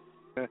favorites.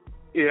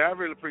 Yeah, I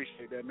really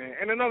appreciate that, man.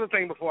 And another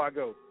thing before I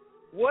go,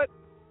 what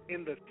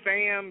in the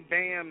Sam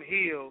Bam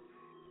Hill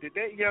did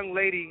that young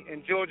lady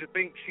in Georgia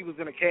think she was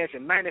going to cash a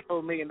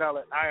 $94 million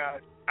IRS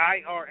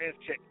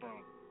check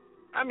from?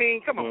 I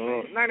mean, come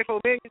on, man. $94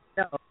 million?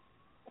 No.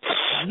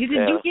 Did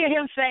you hear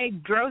him say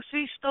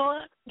grocery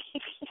store?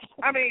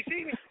 I mean,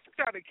 she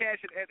tried to cash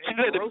it at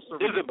a grocery store.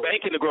 There's a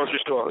bank in the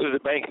grocery store.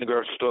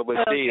 But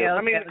still,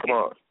 I mean, come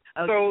on.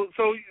 Okay.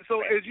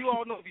 So as you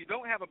all know, if you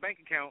don't have a bank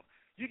account,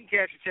 you can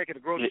cash a check at a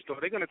grocery store.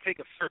 They're going to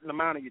take a certain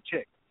amount of your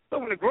check. So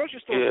when the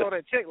grocery store saw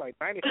that check, like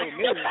 $94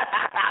 million,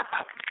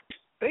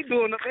 they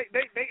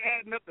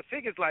adding up the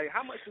figures like,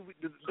 how much does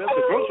the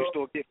grocery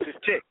store get for this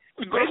check?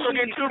 The grocery store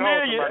get $2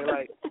 million.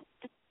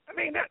 I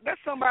mean, that's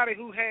somebody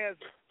who has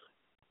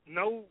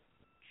no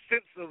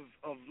sense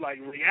of like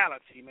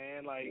reality,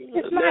 man. Like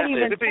it's not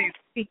even to be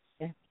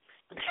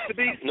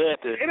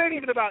it ain't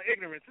even about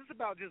ignorance. It's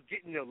about just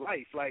getting your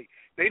life. Like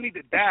they need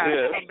to die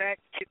and come back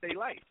and get their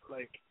life.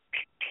 Like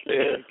for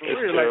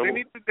real. Like they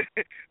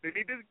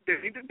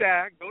need to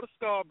die, go to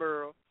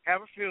Scarborough,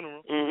 have a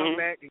funeral, come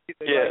back and get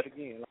their life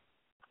again. Like,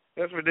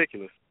 that's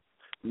ridiculous.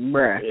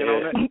 Bruh. And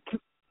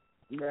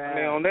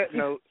on that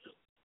note,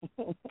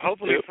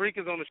 hopefully Freak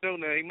is on the show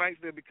now. He might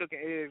still be cooking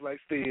eggs like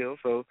Steel,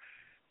 so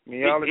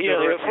y'all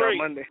are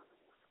Monday.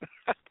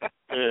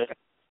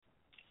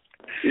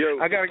 Yo,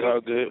 I gotta go.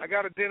 Good. I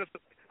got a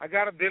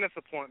dentist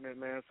appointment,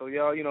 man. So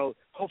y'all,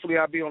 hopefully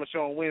I'll be on the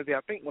show on Wednesday.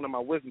 I think one of my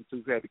wisdom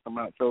tooths had to come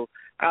out. So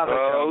I'll let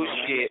y'all know.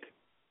 Shit.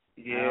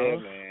 Yeah,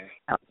 man.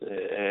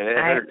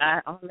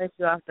 I'll let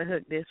you off the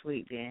hook this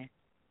week, then.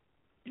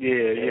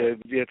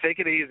 Yeah. Take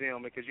it easy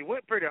on me because you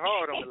went pretty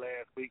hard on me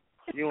last week.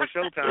 You on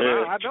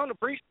Showtime.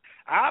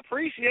 I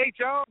appreciate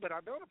y'all, but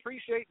I don't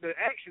appreciate the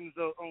actions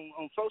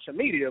on social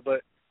media.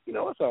 But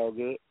it's all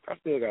good. I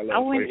still got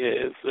love for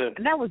you.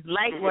 That was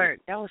light work.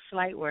 That was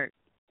slight work.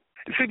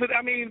 See, but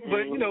I mean,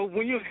 when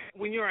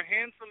you're a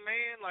handsome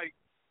man, like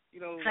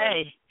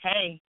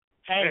Hey.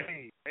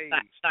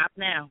 Stop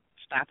now.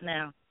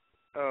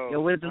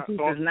 Your wisdom teeth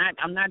is not.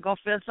 I'm not gonna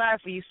feel sorry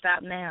for you.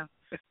 Stop now.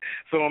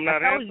 So I'm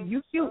not handsome.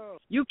 You cute. Oh.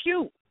 You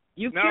cute.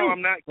 You no, cute.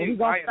 I'm not cute.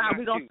 We're gonna stop.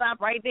 We're gonna stop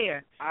right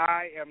there.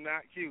 I am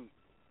not cute.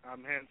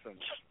 I'm handsome.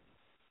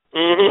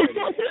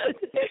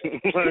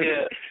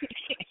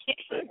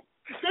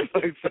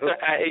 So,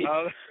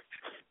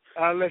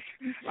 I'll let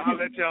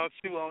y'all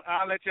chew on.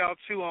 I'll let y'all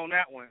chew on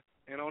that one.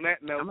 And on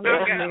that note, I'm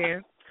gonna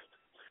here.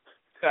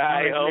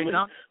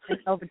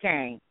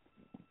 Overcame.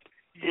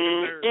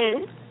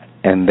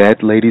 And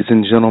that, ladies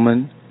and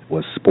gentlemen,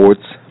 was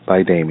Sports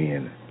by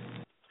Damien.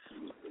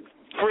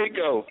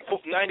 Frico,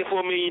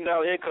 $94 million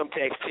income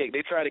tax check.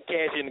 They try to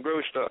cash in the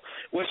grocery store.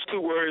 What's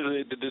 2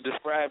 words to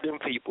describe them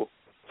people?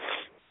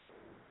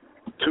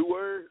 2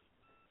 words?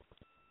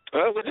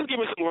 Well, just give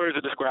me some words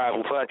to describe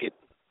them. Fuck it.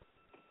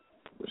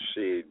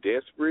 Shit,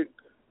 desperate,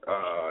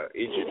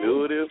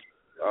 ingenuitive,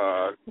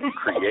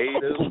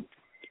 creative.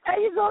 How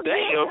you gonna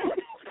damn.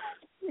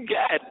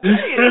 God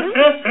damn.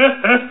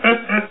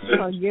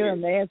 Oh, you're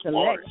an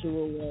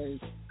intellectual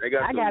words. I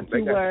got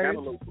 2 words.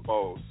 Cantaloupe for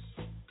balls.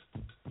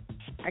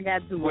 I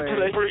got 2 words.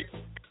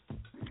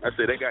 I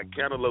said they got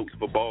cantaloupes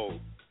for balls.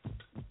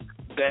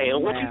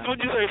 Damn. What you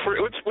say,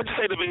 Freak? What you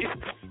say to me?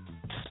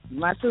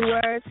 My 2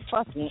 words,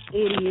 fucking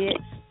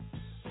idiot.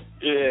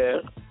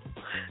 Yeah.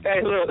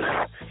 Hey, look,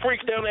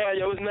 Freaks down there,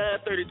 yo, it's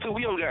 9:32.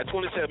 We only got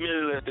 27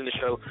 minutes left in the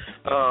show.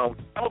 I'm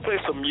going to play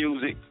some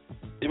music.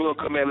 Then we're going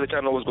to come in and let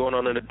y'all know what's going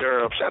on in the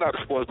Durham. Shout out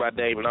to Sports by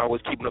Damon.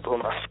 Always keeping up on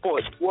my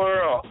sports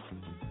world.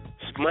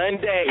 It's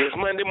Monday. It's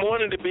Monday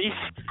morning, the beast.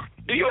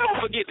 Do you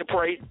ever forget to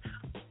pray?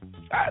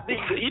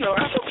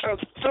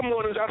 Some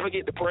mornings I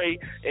forget to pray,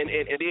 and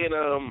then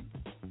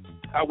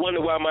I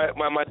wonder why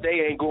my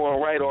day ain't going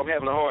right, or I'm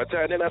having a hard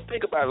time. Then I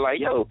think about it like,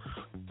 yo,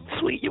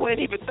 sweet, you ain't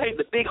even thank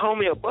the big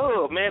homie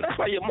above, man. That's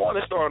why your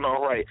morning starting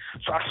all right.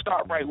 So I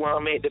stop right where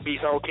I'm at the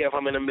beach. I don't care if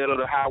I'm in the middle of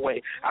the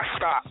highway. I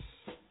stop.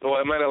 Or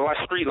I'm at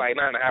a street light,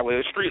 not in the highway,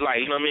 a street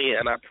light, you know what I mean?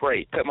 And I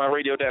pray. Cut my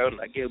radio down,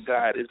 and I give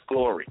God his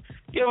glory.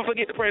 You ever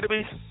forget to pray, the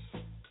beast?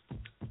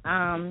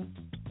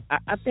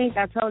 I think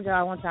I told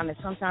y'all one time that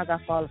sometimes I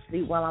fall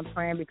asleep while I'm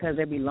praying because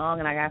they be long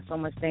and I got so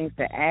much things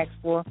to ask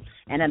for,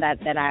 and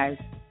that I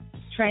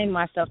trained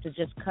myself to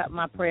just cut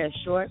my prayers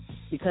short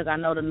because I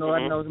know the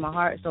Lord knows my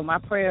heart. So my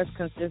prayers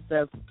consist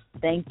of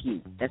thank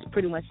you. That's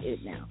pretty much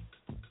it now.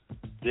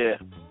 Yeah.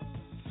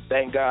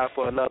 Thank God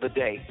for another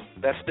day.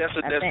 That's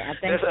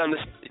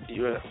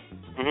yeah.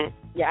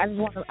 Yeah, I just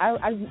want to,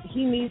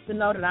 he needs to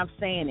know that I'm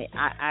saying it.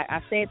 I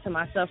say it to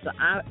myself, so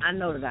I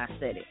know that I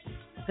said it.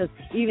 Because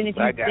even if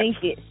you think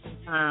it,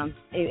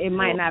 it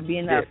might not be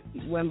enough.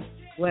 Yeah.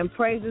 When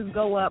praises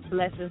go up,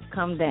 blessings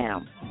come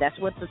down. That's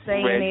what the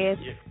saying is.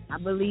 I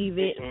believe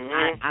it.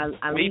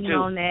 I lean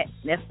on that.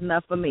 That's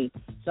enough for me.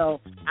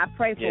 So I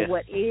pray for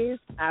what is.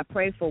 I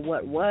pray for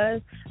what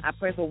was. I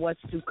pray for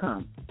what's to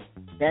come.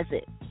 That's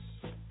it.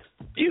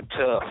 You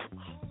tough.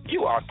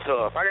 You are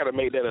tough. I got to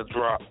make that a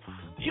drop.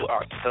 You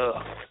are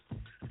tough.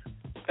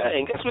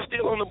 Dang, guess we're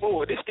still on the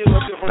board. This still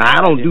up here from Friday.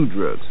 I don't do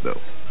drugs, though.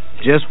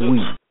 Just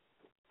weed.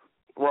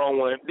 Wrong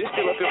one. This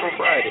still up here from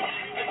Friday.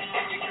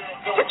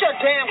 Put your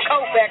damn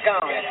coat back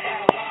on.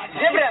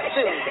 Zip it up,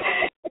 too.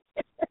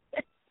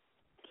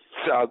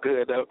 It's all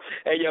good, though.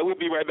 Hey, we'll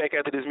be right back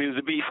after this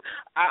music beef.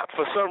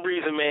 For some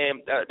reason, man,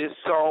 this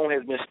song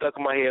has been stuck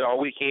in my head all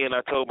weekend.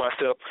 I told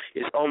myself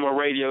it's on my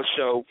radio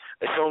show.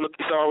 It's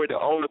already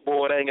on the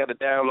board. I ain't got to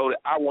download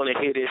it. I want to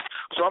hear this,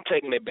 so I'm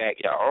taking it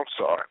back, y'all. I'm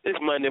sorry. It's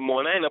Monday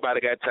morning. Ain't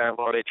nobody got time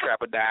for all that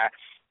trap or die,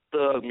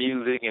 thug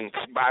music, and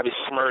Bobby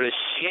Smurder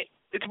shit.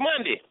 It's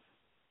Monday.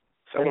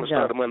 So I'm going to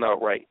start the Monday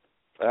out right.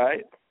 All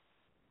right?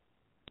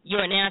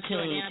 You're now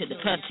tuning to the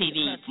Puff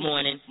TV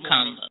Morning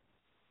Convo.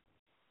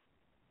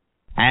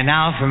 And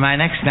now for my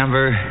next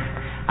number,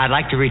 I'd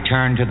like to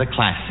return to the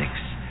classics.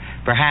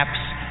 Perhaps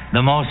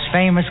the most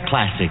famous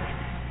classic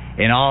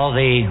in all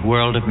the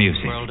world of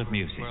music. We'll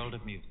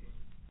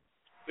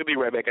be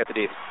right back after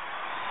this.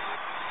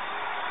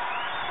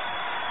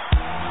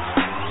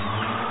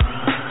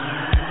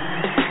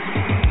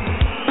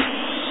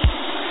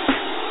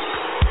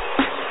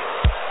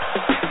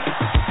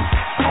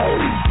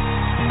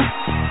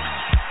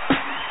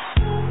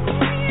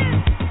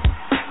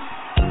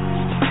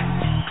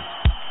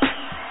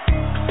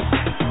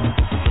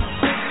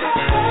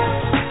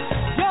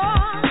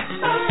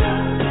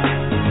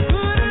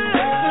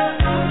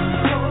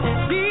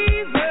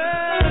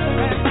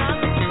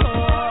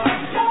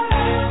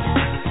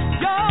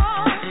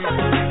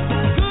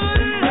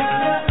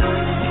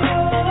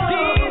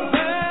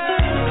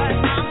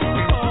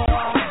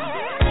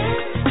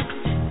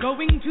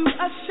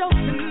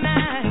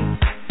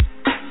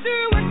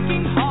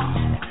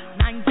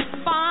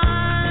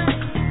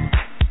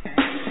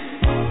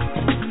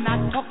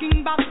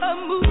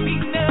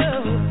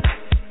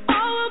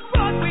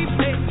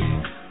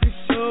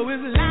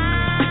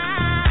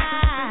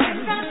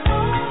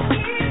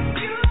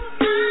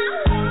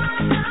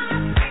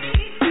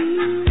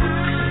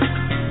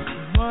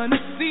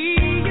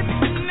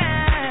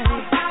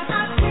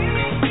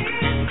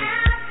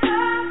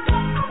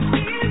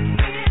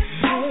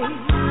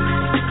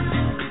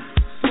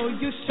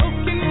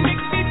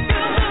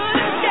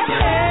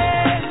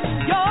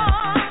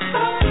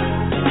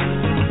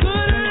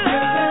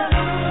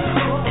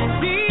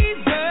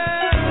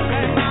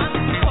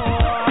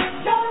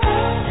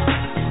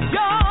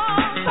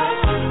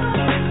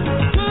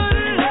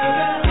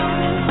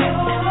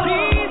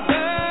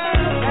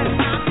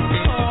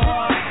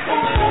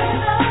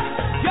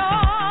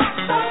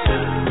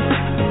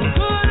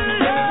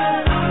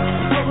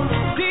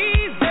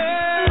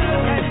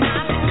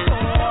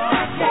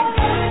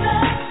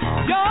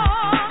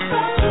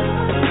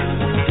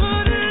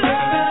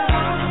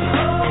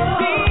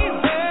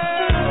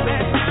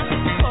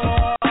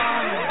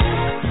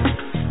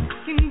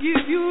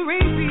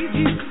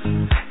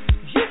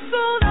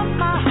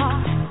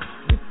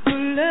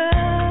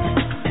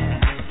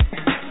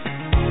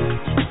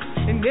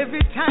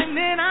 time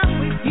that I'm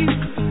with you,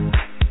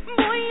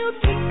 boy, you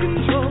take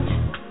control.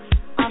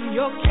 I'm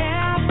your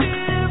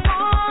captive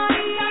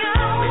audience.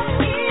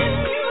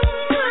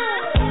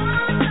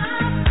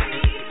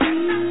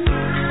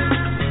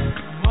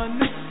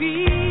 Wanna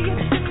see you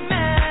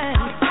tonight.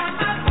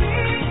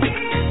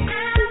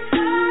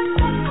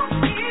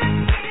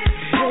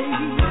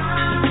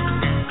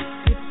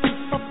 If this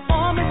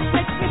performance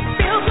makes me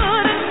feel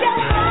good again,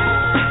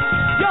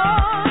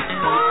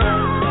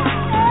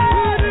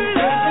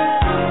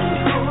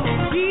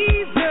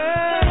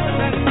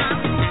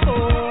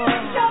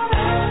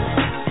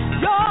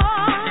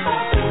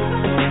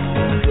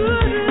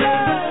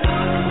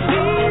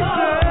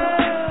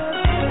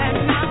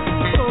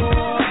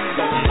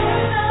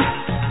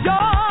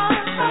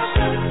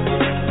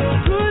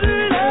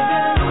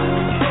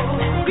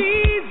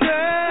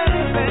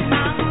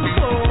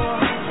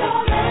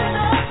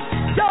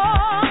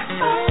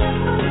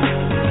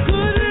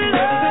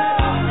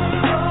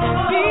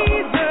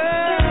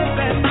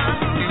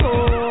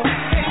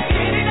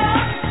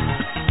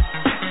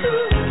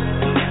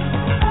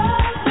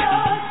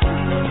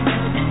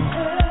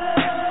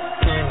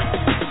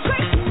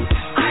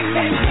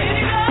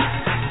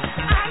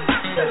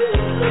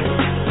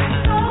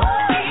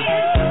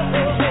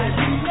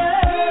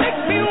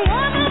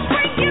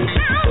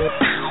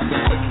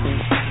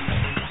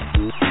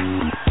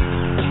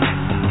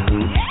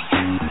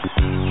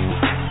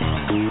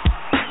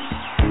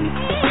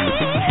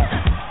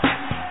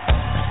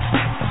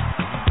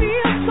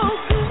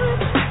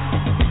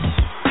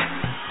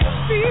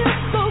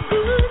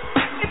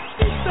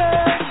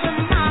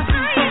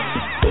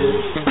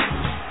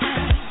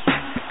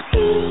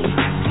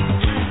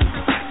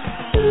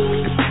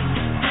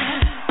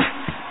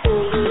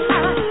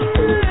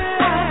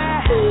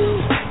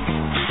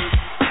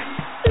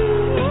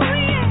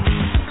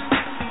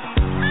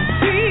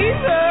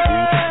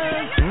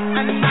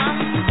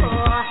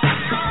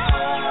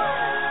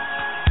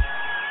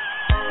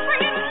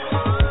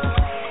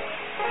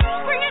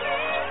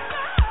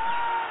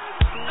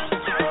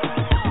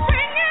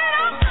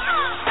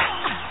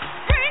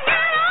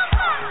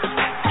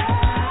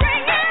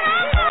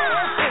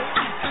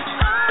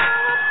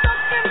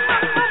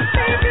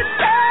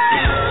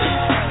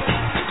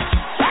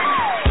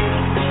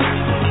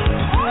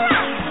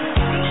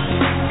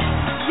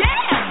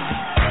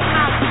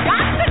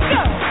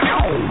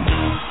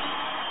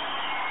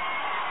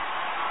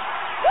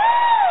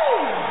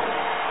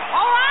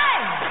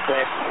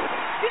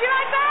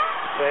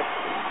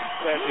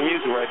 Classic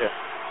music right there.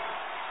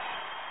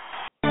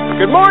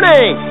 Good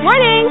morning.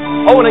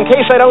 Morning. Oh, and in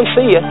case I don't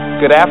see you,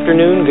 good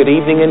afternoon, good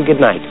evening, and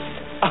good night.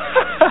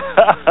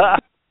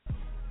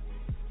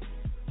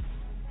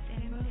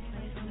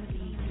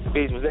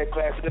 Beach, was that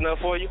classic enough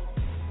for you?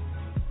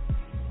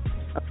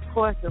 Of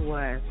course it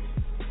was.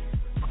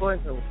 Of course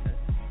it was.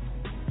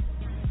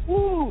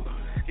 Woo.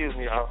 Excuse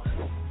me, y'all.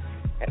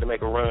 Had to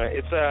make a run.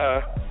 It's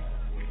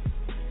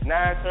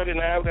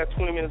 9:39. We got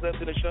 20 minutes left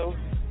to the show.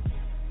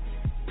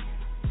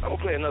 I'm going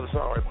to play another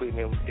song right quick, and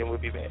then we'll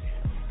be back.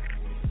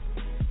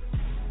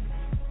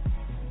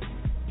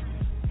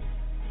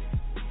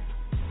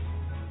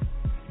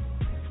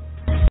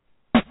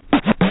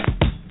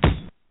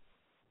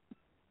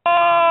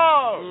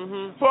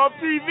 Puff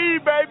TV,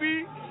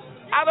 baby.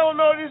 I don't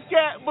know this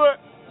cat, but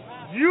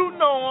you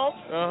know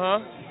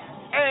him.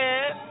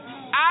 And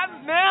I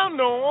now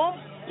know him.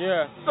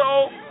 Yeah.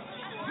 So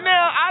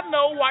now I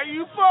know why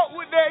you fuck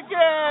with that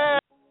cat.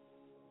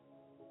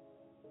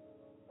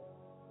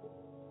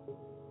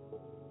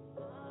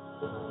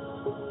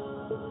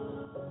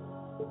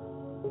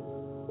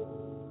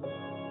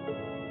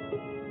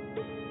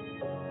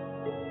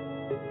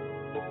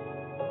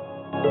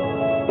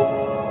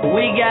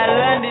 We got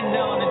London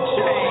on the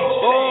train.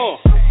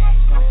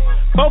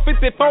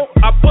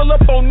 454, I pull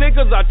up on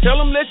niggas, I tell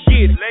them let's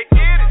get it. Let's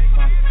get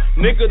it.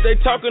 Niggas, they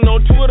talking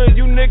on Twitter,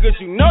 you niggas,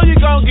 you know you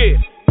gon' get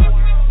it.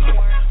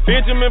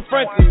 Benjamin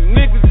Franklin,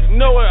 niggas, you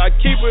know it, I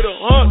keep it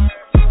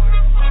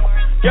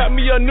 100. Got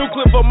me a new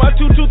clip for my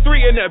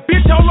 223 and that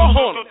bitch all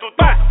 100.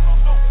 Bye.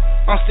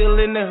 I'm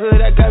still in the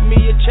hood, I got me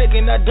a check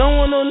and I don't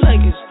want no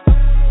Lakers.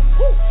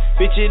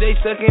 Bitches, they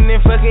sucking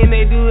and fucking,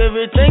 they do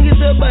everything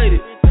except bite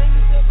it.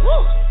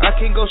 I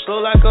can go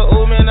slow like an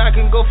old man, I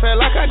can go fat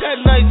like I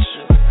got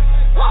nitrogen.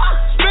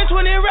 Spent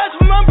 20 racks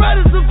for my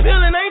brother's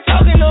appealing, ain't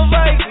talking no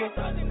Viking.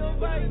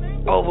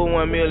 Over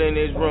 1 million in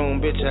this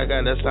room, bitch, I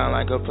gotta sound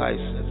like a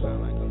Pisces.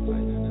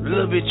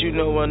 Little bit you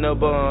know on the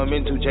bomb,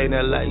 into J,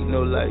 that light,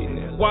 no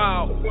lightning.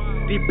 Wow,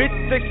 these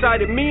bitches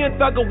excited, me and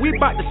Thugger, we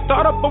bout to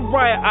start up a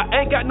riot.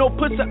 I ain't got no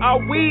pussy, all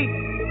weed.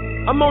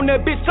 I'm on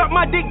that bitch, suck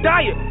my dick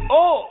diet.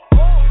 Oh,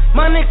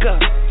 my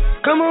nigga.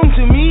 Come home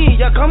to me,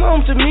 yeah, come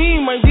home to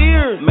me, my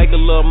dear. Make a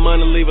little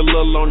money, leave a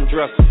little on the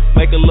dresser.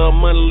 Make a little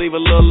money, leave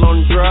a little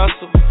on the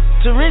dresser.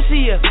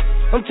 Teresia,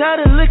 I'm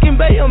tired of looking,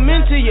 babe, I'm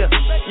into your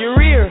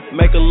rear.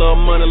 Make a little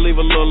money, leave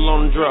a little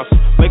on the dresser.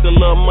 Make a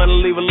little money,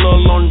 leave a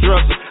little on the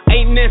dresser.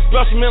 Ain't that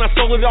special, man, I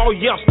sold it all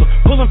yesterday.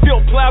 Pulling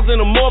field plows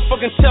in a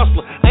motherfucking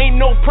Tesla. Ain't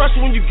no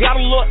pressure when you got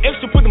a little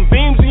extra. Put them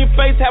beams in your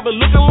face, have it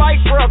looking like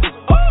brothers.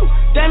 Ooh,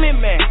 damn it,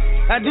 man.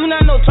 I do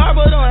not know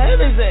Tarbo on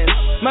heaven's end.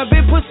 My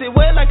big pussy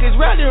wet like it's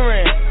riding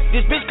ran.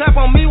 This bitch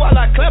clap on me while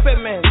I clap at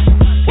man.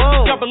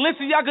 Whoa. Got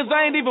Balenciagas,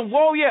 I ain't even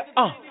whoa yet.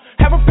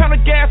 Have a pound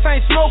of gas,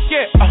 I ain't smoked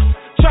yet.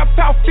 Trap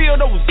out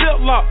field over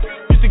ziplock.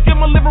 Used to get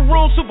my living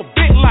room super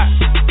big lot.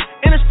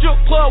 In a strip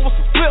club with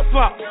some flip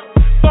flop.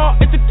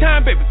 Thought at the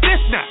time, baby,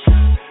 this not.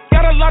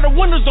 Got a lot of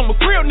windows on my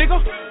grill, nigga.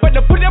 But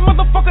to put that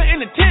motherfucker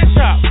in the tent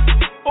shop.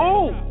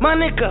 Ooh, my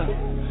nigga,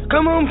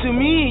 come home to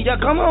me. Yeah,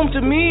 come home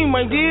to me,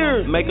 my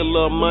dear. Make a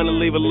little money,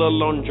 leave a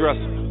little on the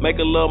dresser. Make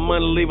a little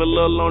money, leave a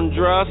little on the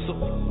dresser.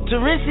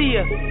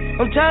 Teresia,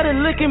 I'm tired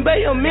of looking,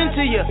 babe, I'm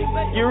into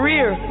your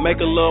rear. Make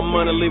a little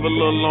money, leave a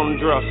little on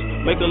the dresser.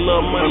 Make a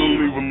little money,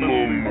 leave a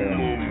little.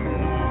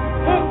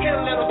 Who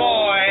killed little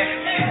boy?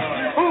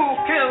 Who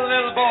killed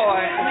little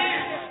boy?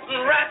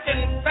 Rat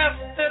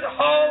infested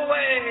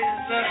hallways.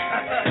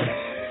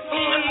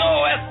 No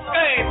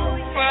escape.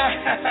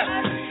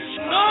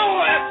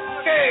 No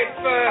escape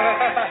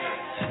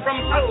from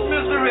such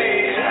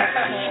misery.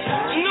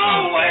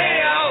 No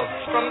way out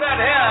from that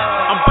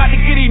hell. I'm about to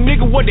get these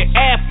niggas what they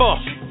ask for.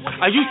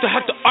 I used to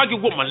have to argue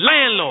with my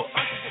landlord.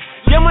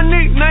 Yeah, my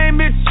nickname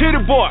is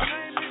Titty Boy.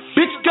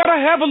 Bitch gotta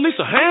have at least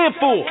a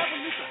handful.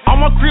 All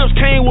my cribs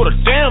came with a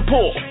damn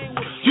pull.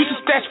 Used to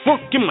stash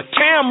work in my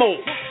camo.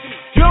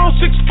 You on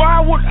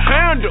 6'5" with a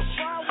handle.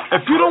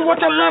 If you don't watch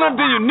Atlanta,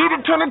 then you need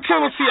to turn to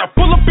Tennessee. I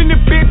pull up in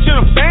this bitch in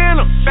a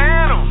phantom.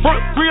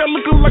 Front grill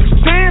looking like a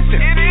Stanton.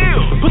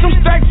 Put some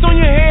stacks on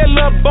your head,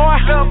 little boy.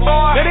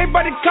 Let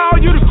everybody call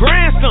you the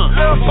grandson.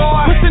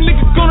 Pussy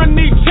niggas gonna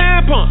need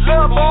tampons.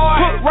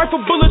 Put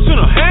rifle bullets in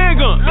a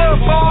handgun.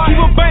 Keep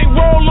a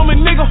bankroll on me,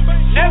 nigga.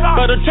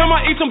 By the time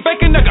I eat some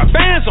bacon, I got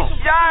bands on.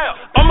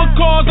 All my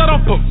cars, I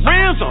don't put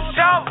rims on.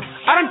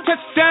 I done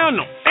touched down,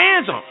 no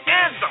hands on.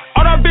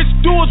 All that bitch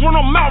do is run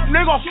her mouth,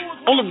 nigga.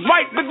 On the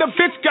right, but the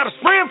bitch got a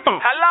spring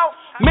phone. Hello?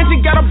 Man, she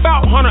got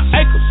about 100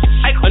 acres.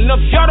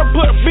 Enough y'all to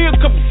put me a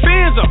couple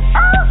bins up.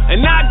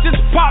 And I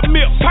just pop me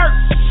a perk.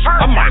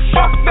 I might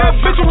fuck that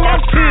bitch with my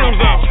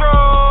Tim's on.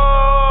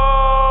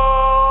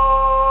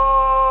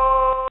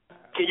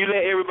 Can you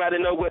let everybody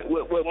know what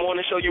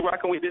morning show you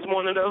rocking with this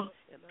morning, though?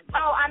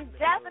 Oh, I'm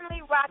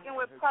definitely rocking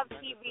with Puff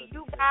TV.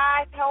 You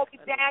guys held me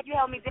down. You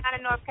held me down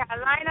in North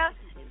Carolina.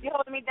 You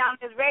holding me down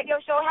this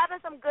radio show.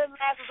 Having some good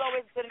laughs is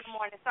always good in the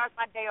morning. It starts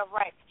my day off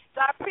right.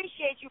 So I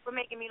appreciate you for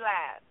making me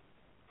laugh.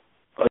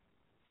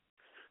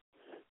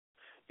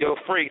 Yo,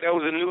 Freak, that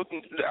was a new.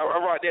 I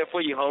rocked that for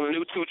you, homie.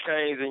 New 2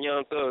 Chainz and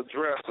Young Thug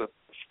Dresser.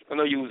 I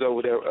know you was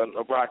over there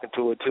rocking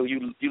to it too.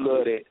 You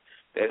love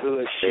that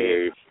hood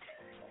shit.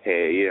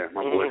 Hey, yeah,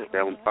 my boy,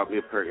 that one popped me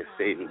a perk and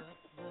saved me.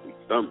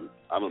 Something.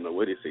 I don't know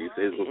what he said. He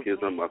said he's gonna kill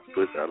something about the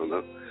pussy. I don't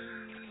know.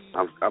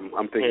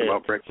 I'm thinking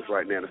about breakfast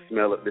right now. The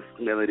smell of this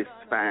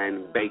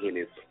fine bacon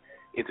is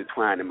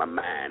intertwined in my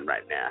mind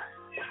right now.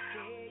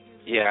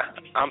 Yeah,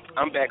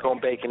 I'm back on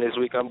bacon this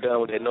week. I'm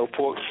done with that no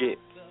pork shit.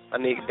 I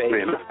need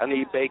bacon. I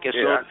need bacon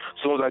as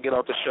soon as I get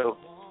off the show.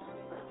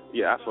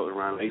 Yeah, I fucked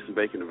around and ate some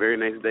bacon. The very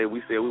next day,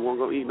 we said we weren't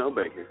gonna eat no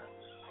bacon.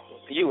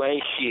 You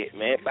ain't shit,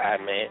 man. Bye,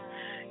 man.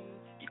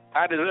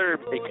 I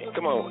deserve bacon.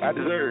 Come on, I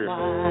deserve.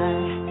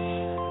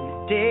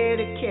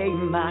 Dedicate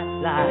my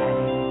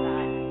life.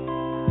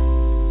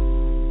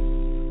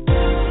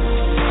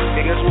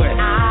 Hey, guess what?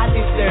 I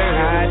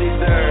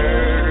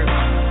deserve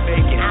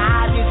bacon.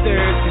 I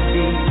deserve to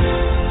be.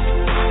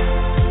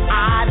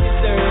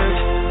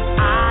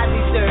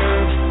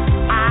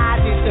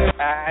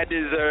 I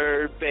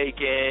deserve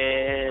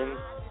bacon.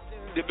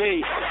 The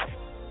beef.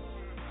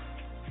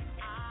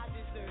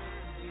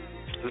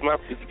 Is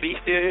the beef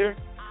still here?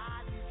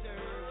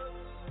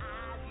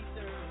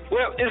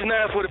 Well, it's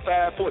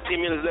 9:45,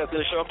 14 minutes left in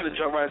the show. I'm going to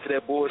jump right into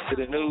that boys to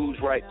the news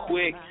right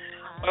quick.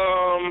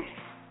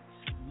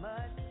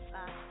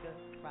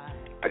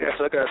 I got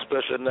a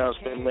special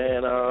announcement,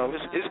 man.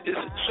 It's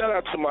shout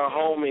out to my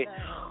homie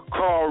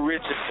Carl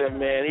Richardson,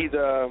 man.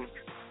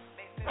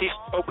 He's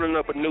opening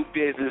up a new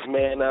business,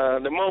 man.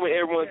 The moment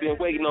everyone's been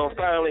waiting on,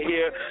 finally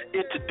here,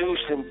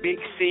 introducing Big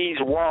C's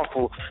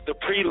Waffle, the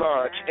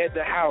pre-launch at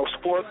the house,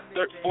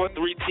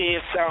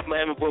 4310 South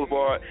Miami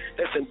Boulevard.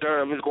 That's in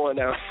Durham. It's going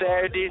down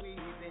this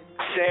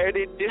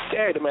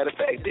Saturday, matter of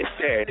fact, this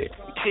Saturday,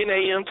 10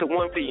 a.m. to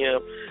 1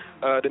 p.m.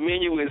 The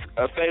menu is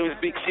famous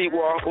Big C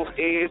waffles,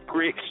 eggs,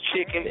 grits,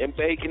 chicken, and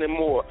bacon, and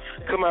more.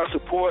 Come out,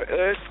 support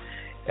us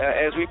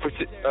as we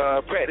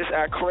practice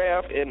our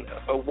craft in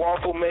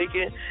waffle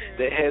making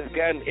that has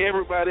gotten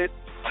everybody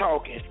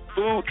talking.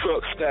 Food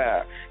truck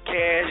style.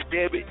 Cash,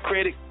 debit,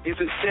 credit is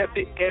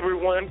accepted.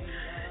 Everyone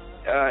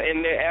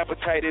and their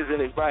appetite is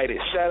invited.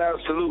 Shout out,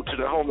 salute to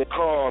the homie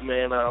Carl,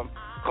 man.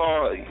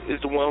 Carl is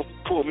the one who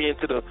pulled me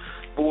into the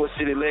Bull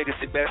City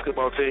Legacy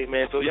basketball team,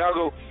 man. So y'all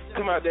go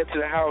come out there to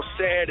the house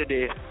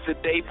Saturday. It's a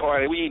day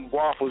party. We eating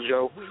waffles,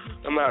 yo.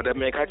 I'm out there,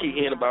 man. I keep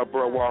hearing about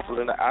bro waffles,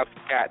 and I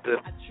got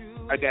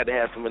to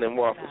have some of them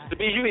waffles. The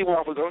B, you eat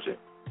waffles, don't you?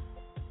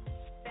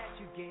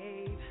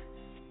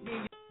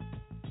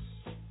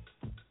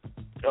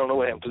 I don't know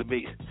what happened to the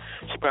beast.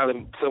 She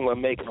probably somewhere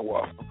making a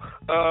waffle.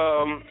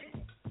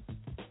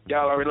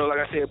 Y'all already know, like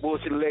I said, Bull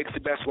City Legacy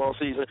basketball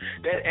season.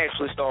 That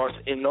actually starts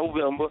in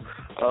November.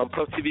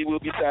 Puff TV will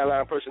be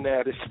sideline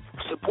personalities.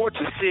 Support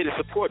the city,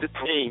 support the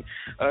team.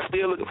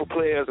 Still looking for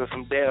players and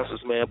some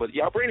dancers, man. But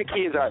y'all bring the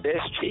kids out there.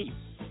 It's cheap.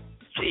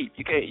 It's cheap.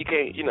 You can't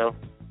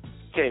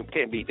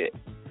beat that.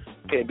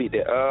 Can't beat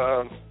that.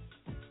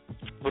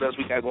 What else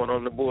we got going on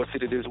in the Bull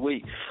City this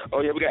week?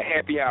 Oh, yeah, we got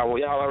happy hour.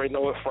 Y'all already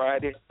know it,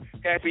 Friday.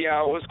 Happy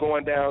hour is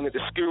going down at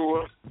the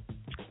Skewer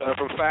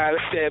from 5 to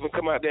 7.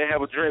 Come out there and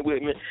have a drink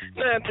with me.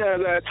 9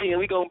 times out of 10,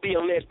 we going to be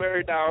on that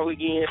bird dog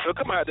again. So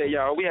come out there,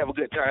 y'all. We have a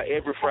good time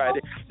every Friday.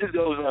 This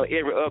goes on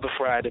every other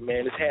Friday,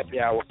 man. It's happy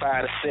hour,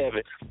 5 to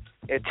 7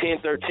 at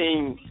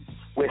 1013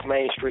 West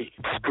Main Street,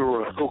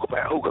 Skewer,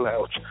 Hookah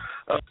Lounge.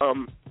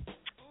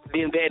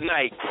 Then that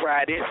night,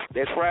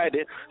 that's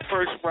Friday,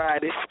 first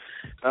Fridays,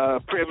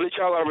 Privilege.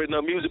 Y'all already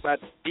know music by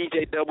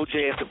DJ Double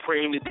J and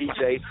Supreme the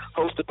DJ,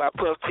 hosted by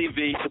Puff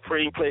TV,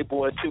 Supreme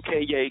Playboy,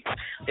 2K Yates.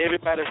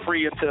 Everybody's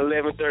free until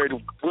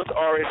 11:30 with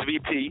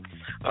RSVP.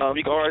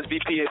 You can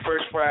RSVP at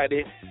First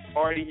Friday,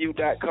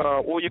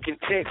 RDU.com, or you can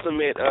text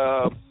them at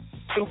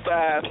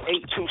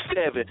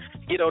 25827.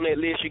 Get on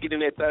that list, you get in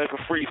that thing for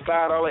free.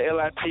 $5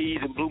 LITs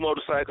and blue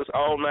motorcycles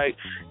all night.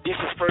 This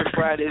is First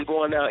Friday. It's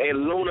going down at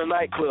Luna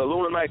Nightclub.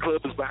 Luna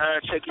Nightclub is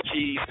behind Chuck E.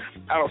 Cheese,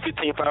 out on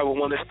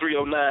 15501. That's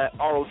 309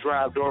 Auto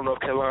Drive, Durham,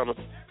 North Carolina.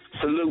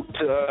 Salute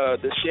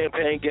to the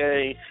Champagne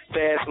Gang,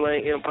 Fast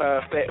Lane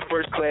Empire,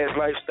 First Class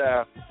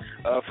Lifestyle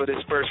for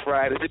this First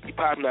Friday. It be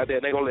popping out there.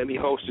 They're going to let me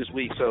host this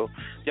week. So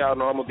y'all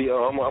know I'm going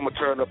to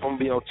turn up.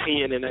 I'm going to be on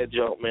 10 in that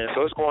jump, man.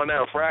 So it's going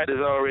down. Friday's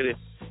already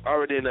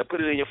in there.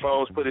 Put it in your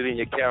phones, put it in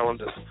your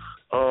calendars.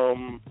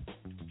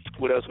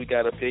 What else we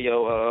got up here,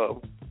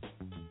 yo?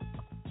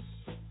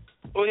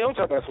 Well, you don't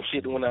talk about some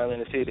shit that went on in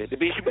the city. The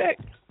bitch, you back?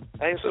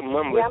 I ain't something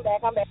mumbling. Yeah,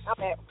 I'm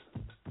back.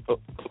 Oh,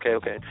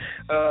 okay.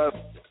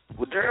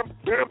 Well,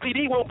 Durham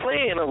PD won't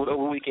play over the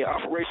weekend.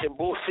 Operation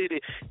Bull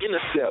City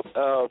Intercept.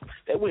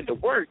 They went to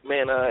work,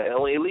 man,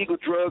 on illegal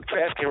drug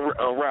trafficking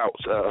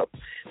routes.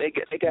 They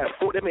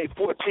made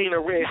 14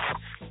 arrests,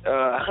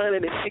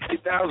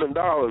 $160,000,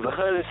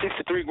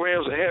 163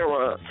 grams of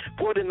heroin,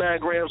 49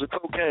 grams of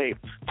cocaine,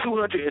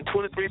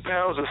 223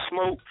 pounds of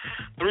smoke,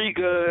 3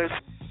 guns.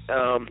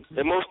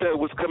 And most of it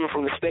was coming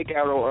from the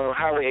stakeout on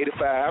Highway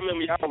 85. I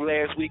remember y'all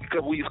last week, a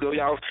couple weeks ago,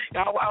 y'all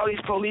all these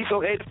police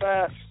on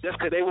 85, that's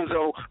because they was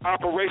on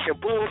Operation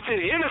Bull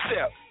City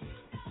Intercept.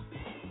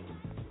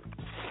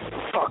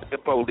 Fuck the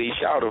police.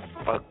 Y'all done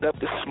fucked up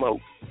the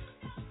smoke.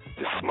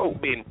 The smoke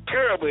been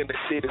terrible in the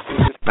city.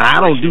 Now, I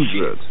don't do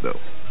drugs, though.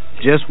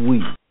 Just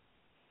weed.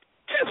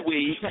 Just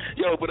weed.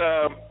 Yo, but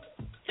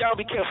y'all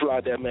be careful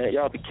out there, man.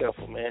 Y'all be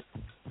careful, man.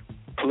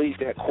 Police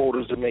got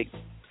quotas to make.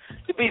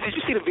 Did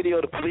you see the video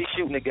of the police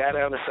shooting the guy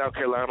down in South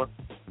Carolina?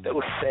 That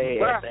was sad,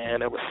 man.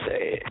 That was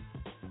sad.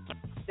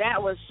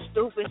 That was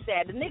stupid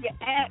sad. The nigga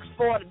asked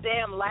for the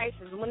damn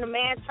license. When the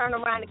man turned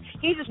around,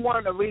 he just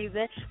wanted a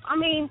reason. I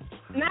mean,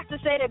 not to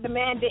say that the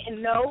man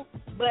didn't know,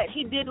 but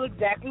he did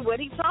exactly what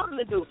he told him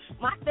to do.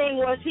 My thing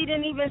was he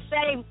didn't even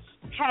say,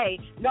 hey,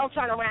 don't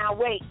turn around,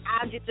 wait,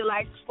 I'll get the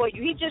license for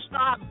you. He just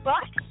started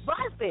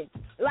busting.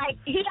 Like,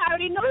 he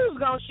already knew he was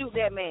going to shoot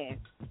that man.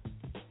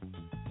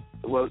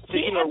 Well,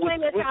 he had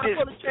plenty of time to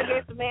pull the trigger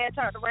if the man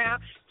turned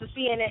around to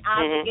see an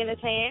object in his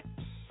hand.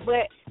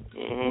 But,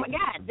 my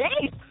God,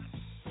 damn.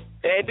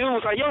 And dude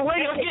was like, yo,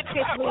 wait, I'm getting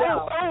shit.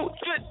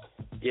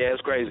 Yeah,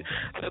 it's crazy.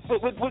 But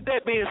with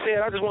that being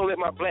said, I just want to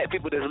let my black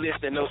people that's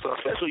listening know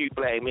something, especially you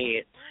black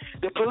men.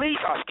 The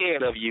police are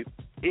scared of you.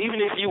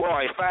 Even if you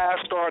are a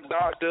 5-star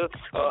doctor,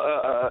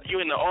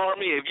 you in the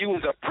army, if you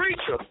was a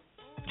preacher,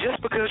 just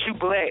because you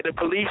black, the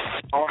police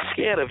are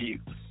scared of you.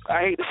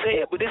 I hate to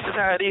say it, but this is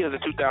how it is in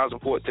 2014.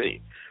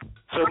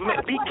 So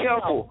be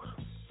careful.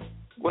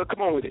 Well,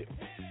 come on with it.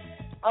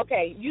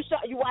 Okay, you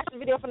watched the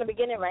video from the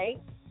beginning, right?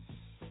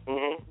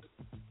 Mhm.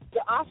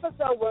 The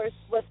officer was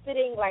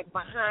sitting like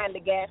behind the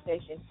gas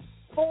station,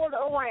 pulled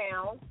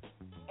around,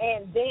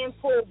 and then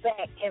pulled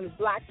back and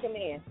blocked him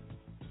in.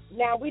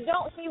 Now we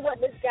don't see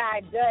what this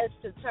guy does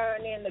to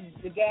turn in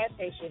the gas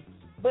station.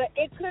 But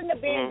it couldn't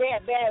have been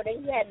that bad that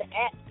he had to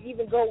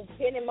even go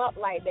pin him up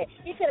like that.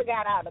 He could have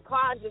got out of the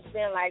car and just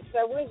been like,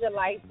 sir, where's your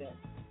license?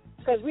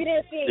 Because we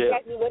didn't see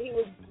exactly what he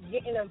was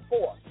getting him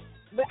for.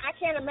 But I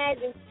can't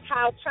imagine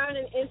how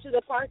turning into the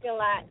parking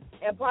lot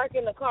and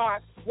parking the car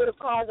would have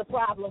caused a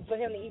problem for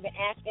him to even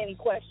ask any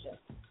questions.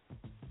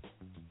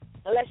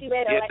 Unless he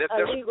made a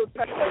legal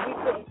turn that we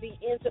couldn't see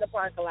into the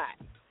parking lot,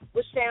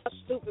 which sounds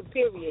stupid,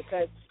 period,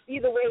 because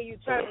either way you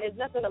turn, there's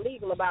nothing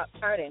illegal about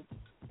turning.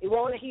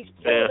 He's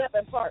pulled up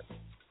and parked.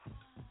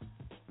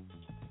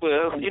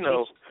 Well, you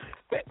know,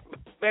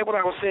 back what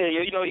I was saying,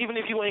 you know, even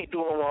if you ain't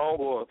doing wrong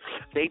or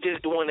they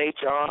just doing their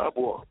job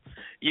or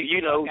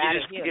you know, you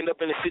just end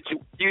up in that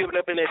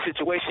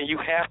situation, you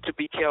have to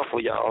be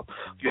careful, y'all.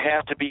 You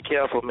have to be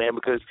careful, man,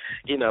 because,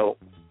 you know,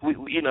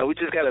 we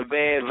just got a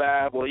bad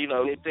vibe, or, you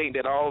know, they think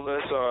that all of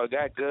us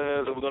got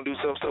guns or we're going to do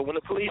something. So when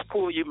the police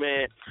pull you,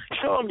 man,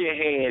 show them your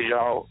hands,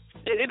 y'all.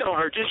 It don't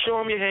hurt. Just show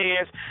them your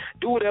hands.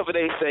 Do whatever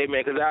they say,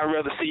 man, because I'd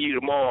rather see you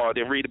tomorrow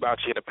than read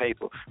about you in the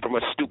paper from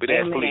a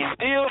stupid-ass police.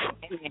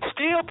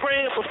 Still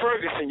praying for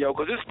Ferguson, yo,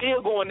 because it's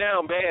still going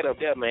down bad up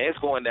there, man. It's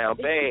going down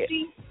bad.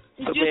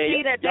 Did you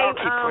see that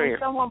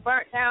someone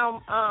burnt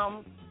down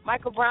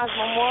Michael Brown's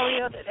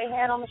memorial that they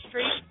had on the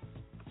street?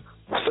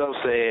 So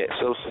sad.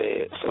 I'm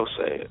so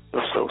sad.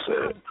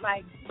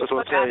 That's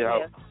what I'm telling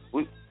y'all.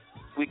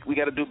 We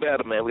got to do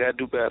better, man. We got to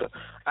do better.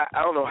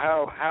 I don't know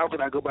how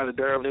did I go by the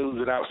Durham News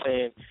without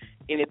saying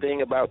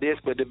anything about this,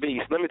 but the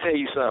Beast. Let me tell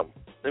you something.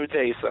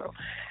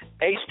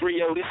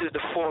 H3O, this is the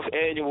 4th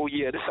annual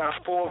year. This is our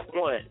 4th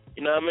one.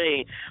 You know what I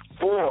mean?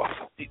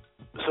 4th.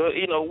 So,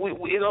 you know,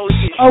 it only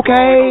gets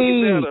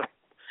better.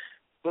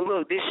 But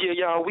look, this year,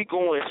 y'all, we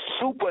going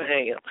super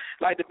ham.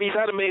 Like the Beast,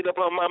 I done made up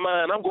on my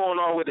mind. I'm going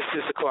all the way to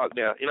 6 o'clock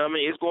now. You know what I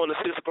mean? It's going to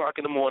 6 o'clock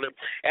in the morning.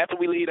 After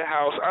we leave the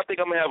house, I think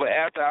I'm going to have an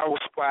after-hour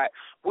spot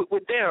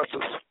with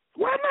dancers.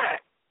 Why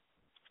not?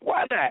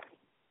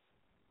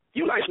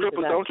 You like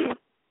strippers, don't you?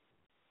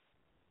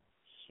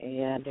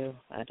 Yeah, I do.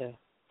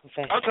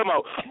 Okay. I'm talking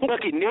about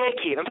fucking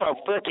naked. Not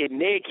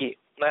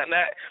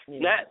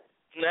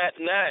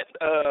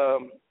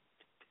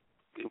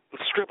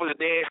strippers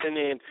dancing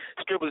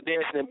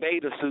in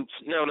bathing suits.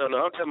 No.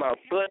 I'm talking about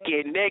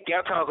bucket naked.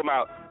 I'm talking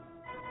about.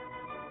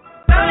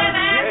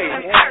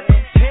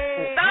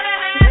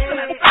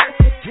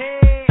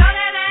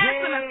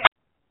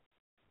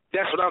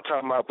 That's what I'm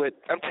talking about. But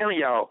I'm telling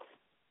y'all,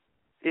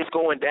 it's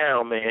going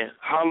down, man.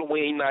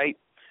 Halloween night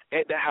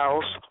at the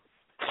house.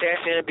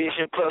 Sassy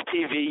Ambition, Puff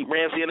TV,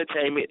 Ramsey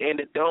Entertainment, and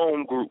the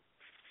Dome Group.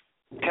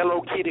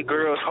 Hello Kitty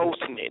girls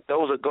hosting it.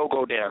 Those are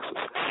go-go dancers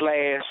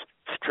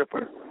 /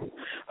 stripper.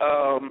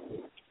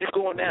 It's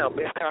going down.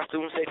 Best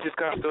costume, sexiest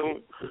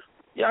costume.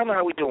 Y'all know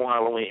how we do on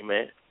Halloween,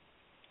 man.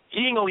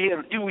 You ain't gonna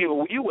hear.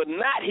 You would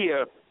not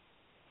hear.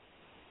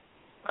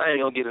 I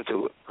ain't gonna get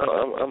into it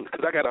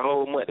because I got a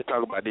whole month to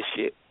talk about this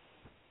shit.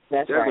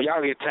 That's right.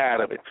 Y'all get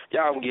tired of it.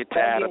 Y'all gonna get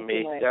tired of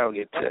me. Y'all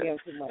get tired.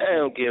 I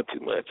ain't gonna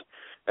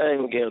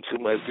give too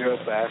much. Girl,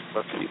 bye.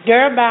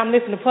 Girl, bye. I'm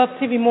listening to Puff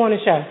TV Morning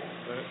Show.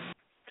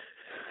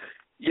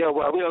 Yo,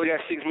 well, we only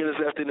got 6 minutes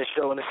left in the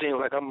show, and it seems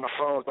like my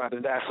phone's about to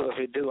die. So if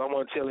it do, I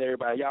want to tell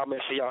everybody, y'all make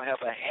sure y'all have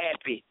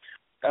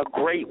a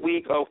great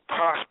week, a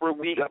prosperous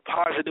week, a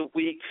positive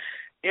week.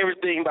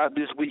 Everything about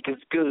this week is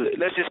good.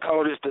 Let's just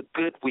call this the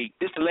good week.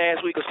 This is the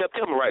last week of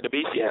September, right, the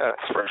Beast? Yeah,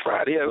 it's first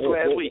Friday. Yeah, it's the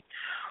last week.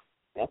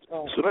 That's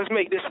right. So let's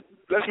make this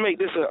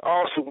an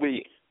awesome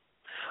week.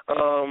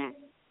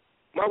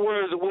 My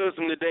words of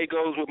wisdom today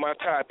goes with my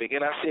topic,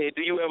 and I said,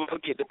 do you ever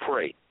forget to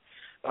pray?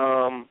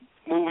 Do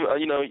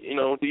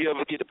you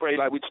ever get to pray?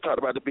 Like we just talked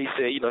about, the Beast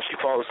said, she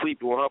fall asleep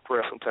doing her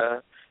prayer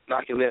sometimes.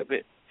 Knock your left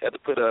bit. You have to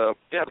put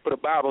a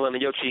Bible under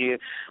your chin.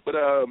 But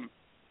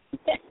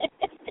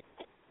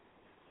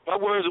my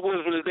words of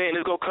wisdom today, and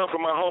it's gonna come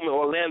from my homie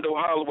Orlando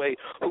Holloway,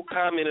 who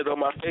commented on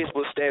my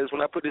Facebook status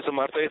when I put this on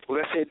my Facebook.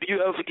 I said, do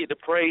you ever forget to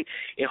pray?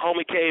 And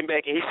homie came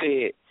back and he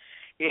said,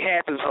 it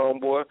happens,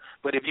 homeboy,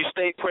 but if you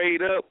stay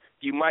prayed up,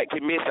 you might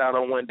get missed out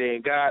on one day,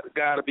 and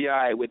God'll be all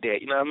right with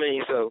that. You know what I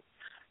mean? So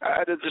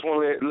I just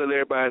want to let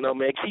everybody know,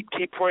 man,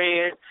 keep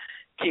praying,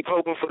 keep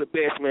hoping for the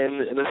best,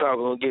 man, and that's all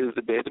going to get us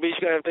the best. The Beast,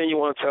 you got anything you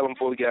want to tell them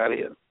before we get out of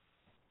here?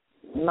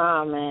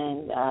 Nah,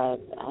 man, I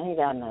ain't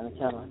got nothing to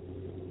tell them.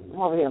 I'm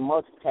over here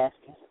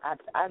multitasking. I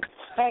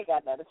ain't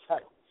got nothing to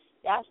tell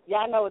them.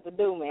 Y'all know what to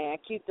do, man.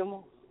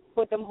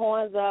 Put them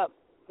horns up,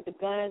 put the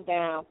guns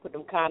down, put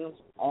them condoms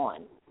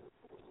on.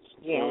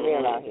 Getting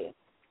real out here.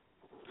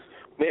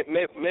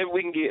 Maybe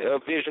we can get a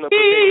vision of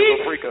perfection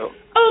from Frico.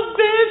 A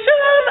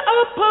vision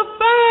of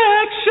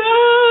perfection,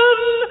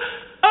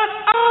 an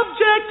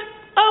object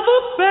of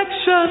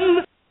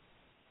affection.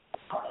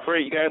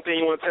 Free, you got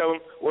anything you want to tell them?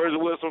 Words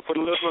of wisdom for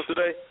the listeners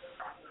today?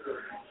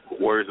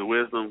 Words of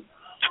wisdom?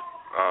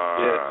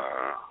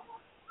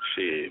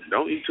 Shit,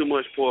 don't eat too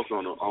much pork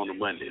on a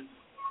Monday.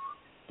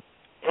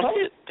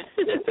 What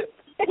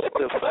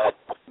the fuck?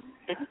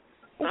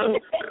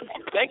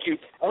 Thank you.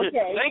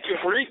 Okay. Thank you,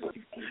 Freak.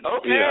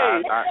 Okay.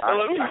 Yeah,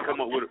 I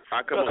come up with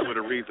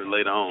a reason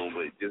later on,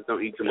 but just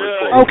don't eat too much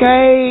pork.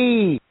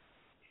 Okay.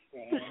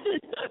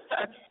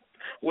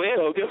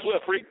 Well, guess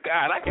what, Freak?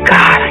 God, I can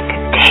taste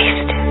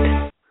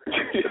it.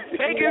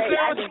 Thank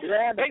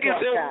you,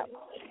 sir.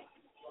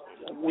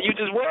 You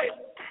just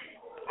what?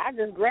 I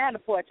just grabbed a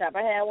pork chop.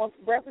 I had one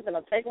for breakfast and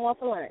I'm taking one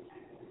for lunch.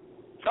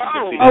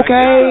 Oh,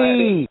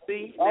 okay.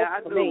 See, now I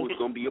knew it was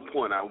going to be a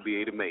point I would be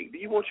able to make. Do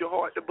you want your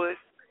heart to bust?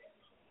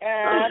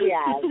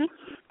 Yeah.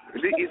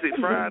 Is it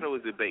fried or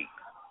is it baked?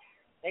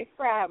 They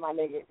fried, my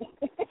nigga.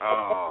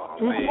 Oh,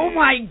 man. Oh,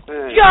 my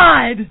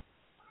God.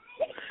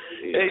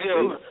 Hey,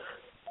 yo,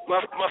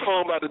 my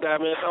phone about to die,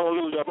 man, so I'm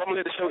going to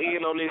let the show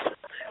end on this.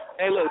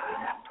 Hey, look,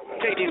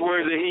 take these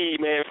words of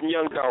heed, man, from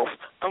Young Dolph.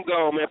 I'm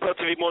gone, man.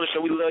 Puff TV Morning Show.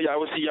 We love y'all.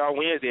 We'll see y'all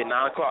Wednesday at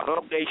 9 o'clock.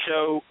 Update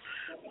show.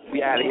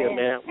 We out of here,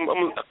 man.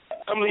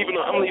 I'm leaving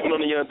on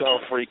the Young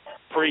Dolph preach.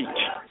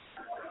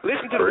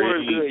 Listen to the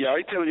words good, y'all.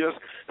 He telling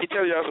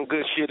y'all some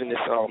good shit in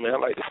this song, man. I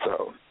like this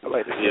song.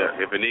 Yeah,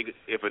 if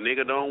a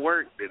nigga don't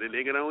work, then a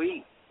nigga don't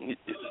eat.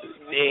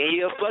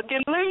 Yeah,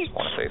 fucking leave. I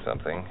want to say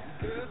something.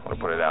 I want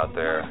to put it out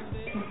there.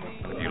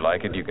 If you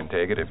like it, you can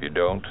take it. If you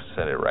don't,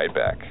 send it right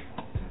back.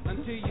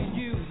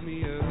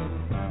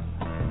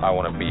 I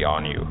want to be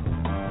on you.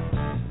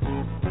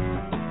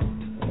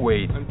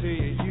 Wait.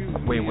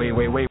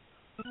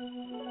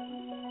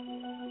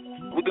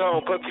 We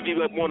gone. Puff TV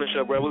Morning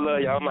Show, bro. We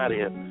love y'all. I'm out of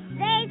here.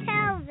 They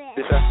tell it.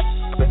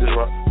 This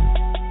rock.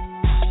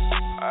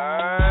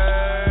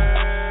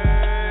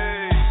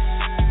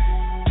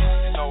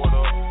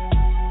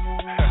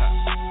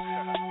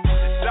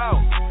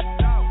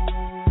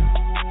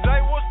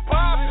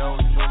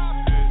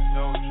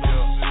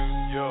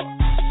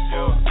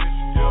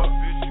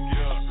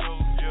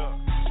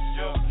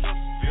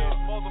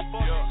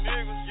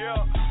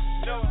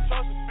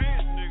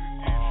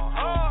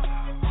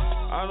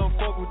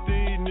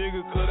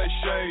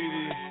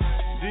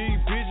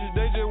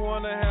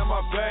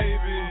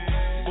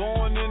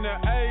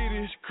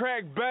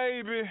 Crack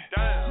baby.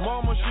 Damn.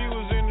 Mama, she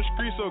was in the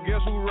street, so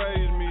guess who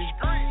raised me?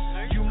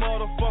 You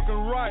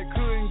motherfucking right,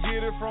 couldn't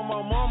get it from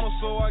my mama,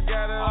 so I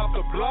got it off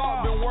the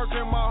block. Been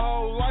working my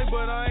whole life,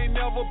 but I ain't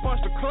never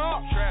punched a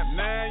clock. 9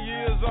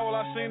 years old,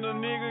 I seen a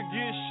nigga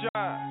get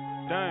shot.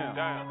 Damn.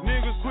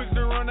 Niggas quick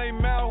to run they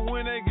mouth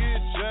when they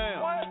get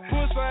jammed.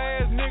 Pussy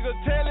ass nigga,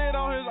 tell it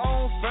on his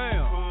own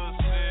fam.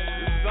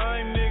 The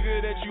same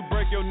nigga that you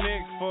break your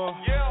neck for.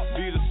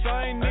 Be the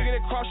same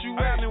nigga that cross you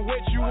out and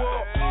wet you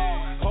up.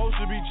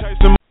 To be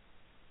chasing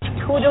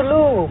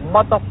Toodaloo,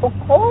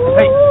 motherfucker.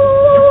 Hey,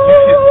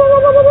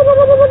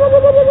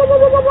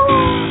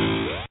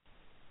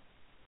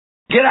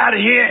 Get out of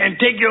here and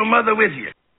take your mother with you.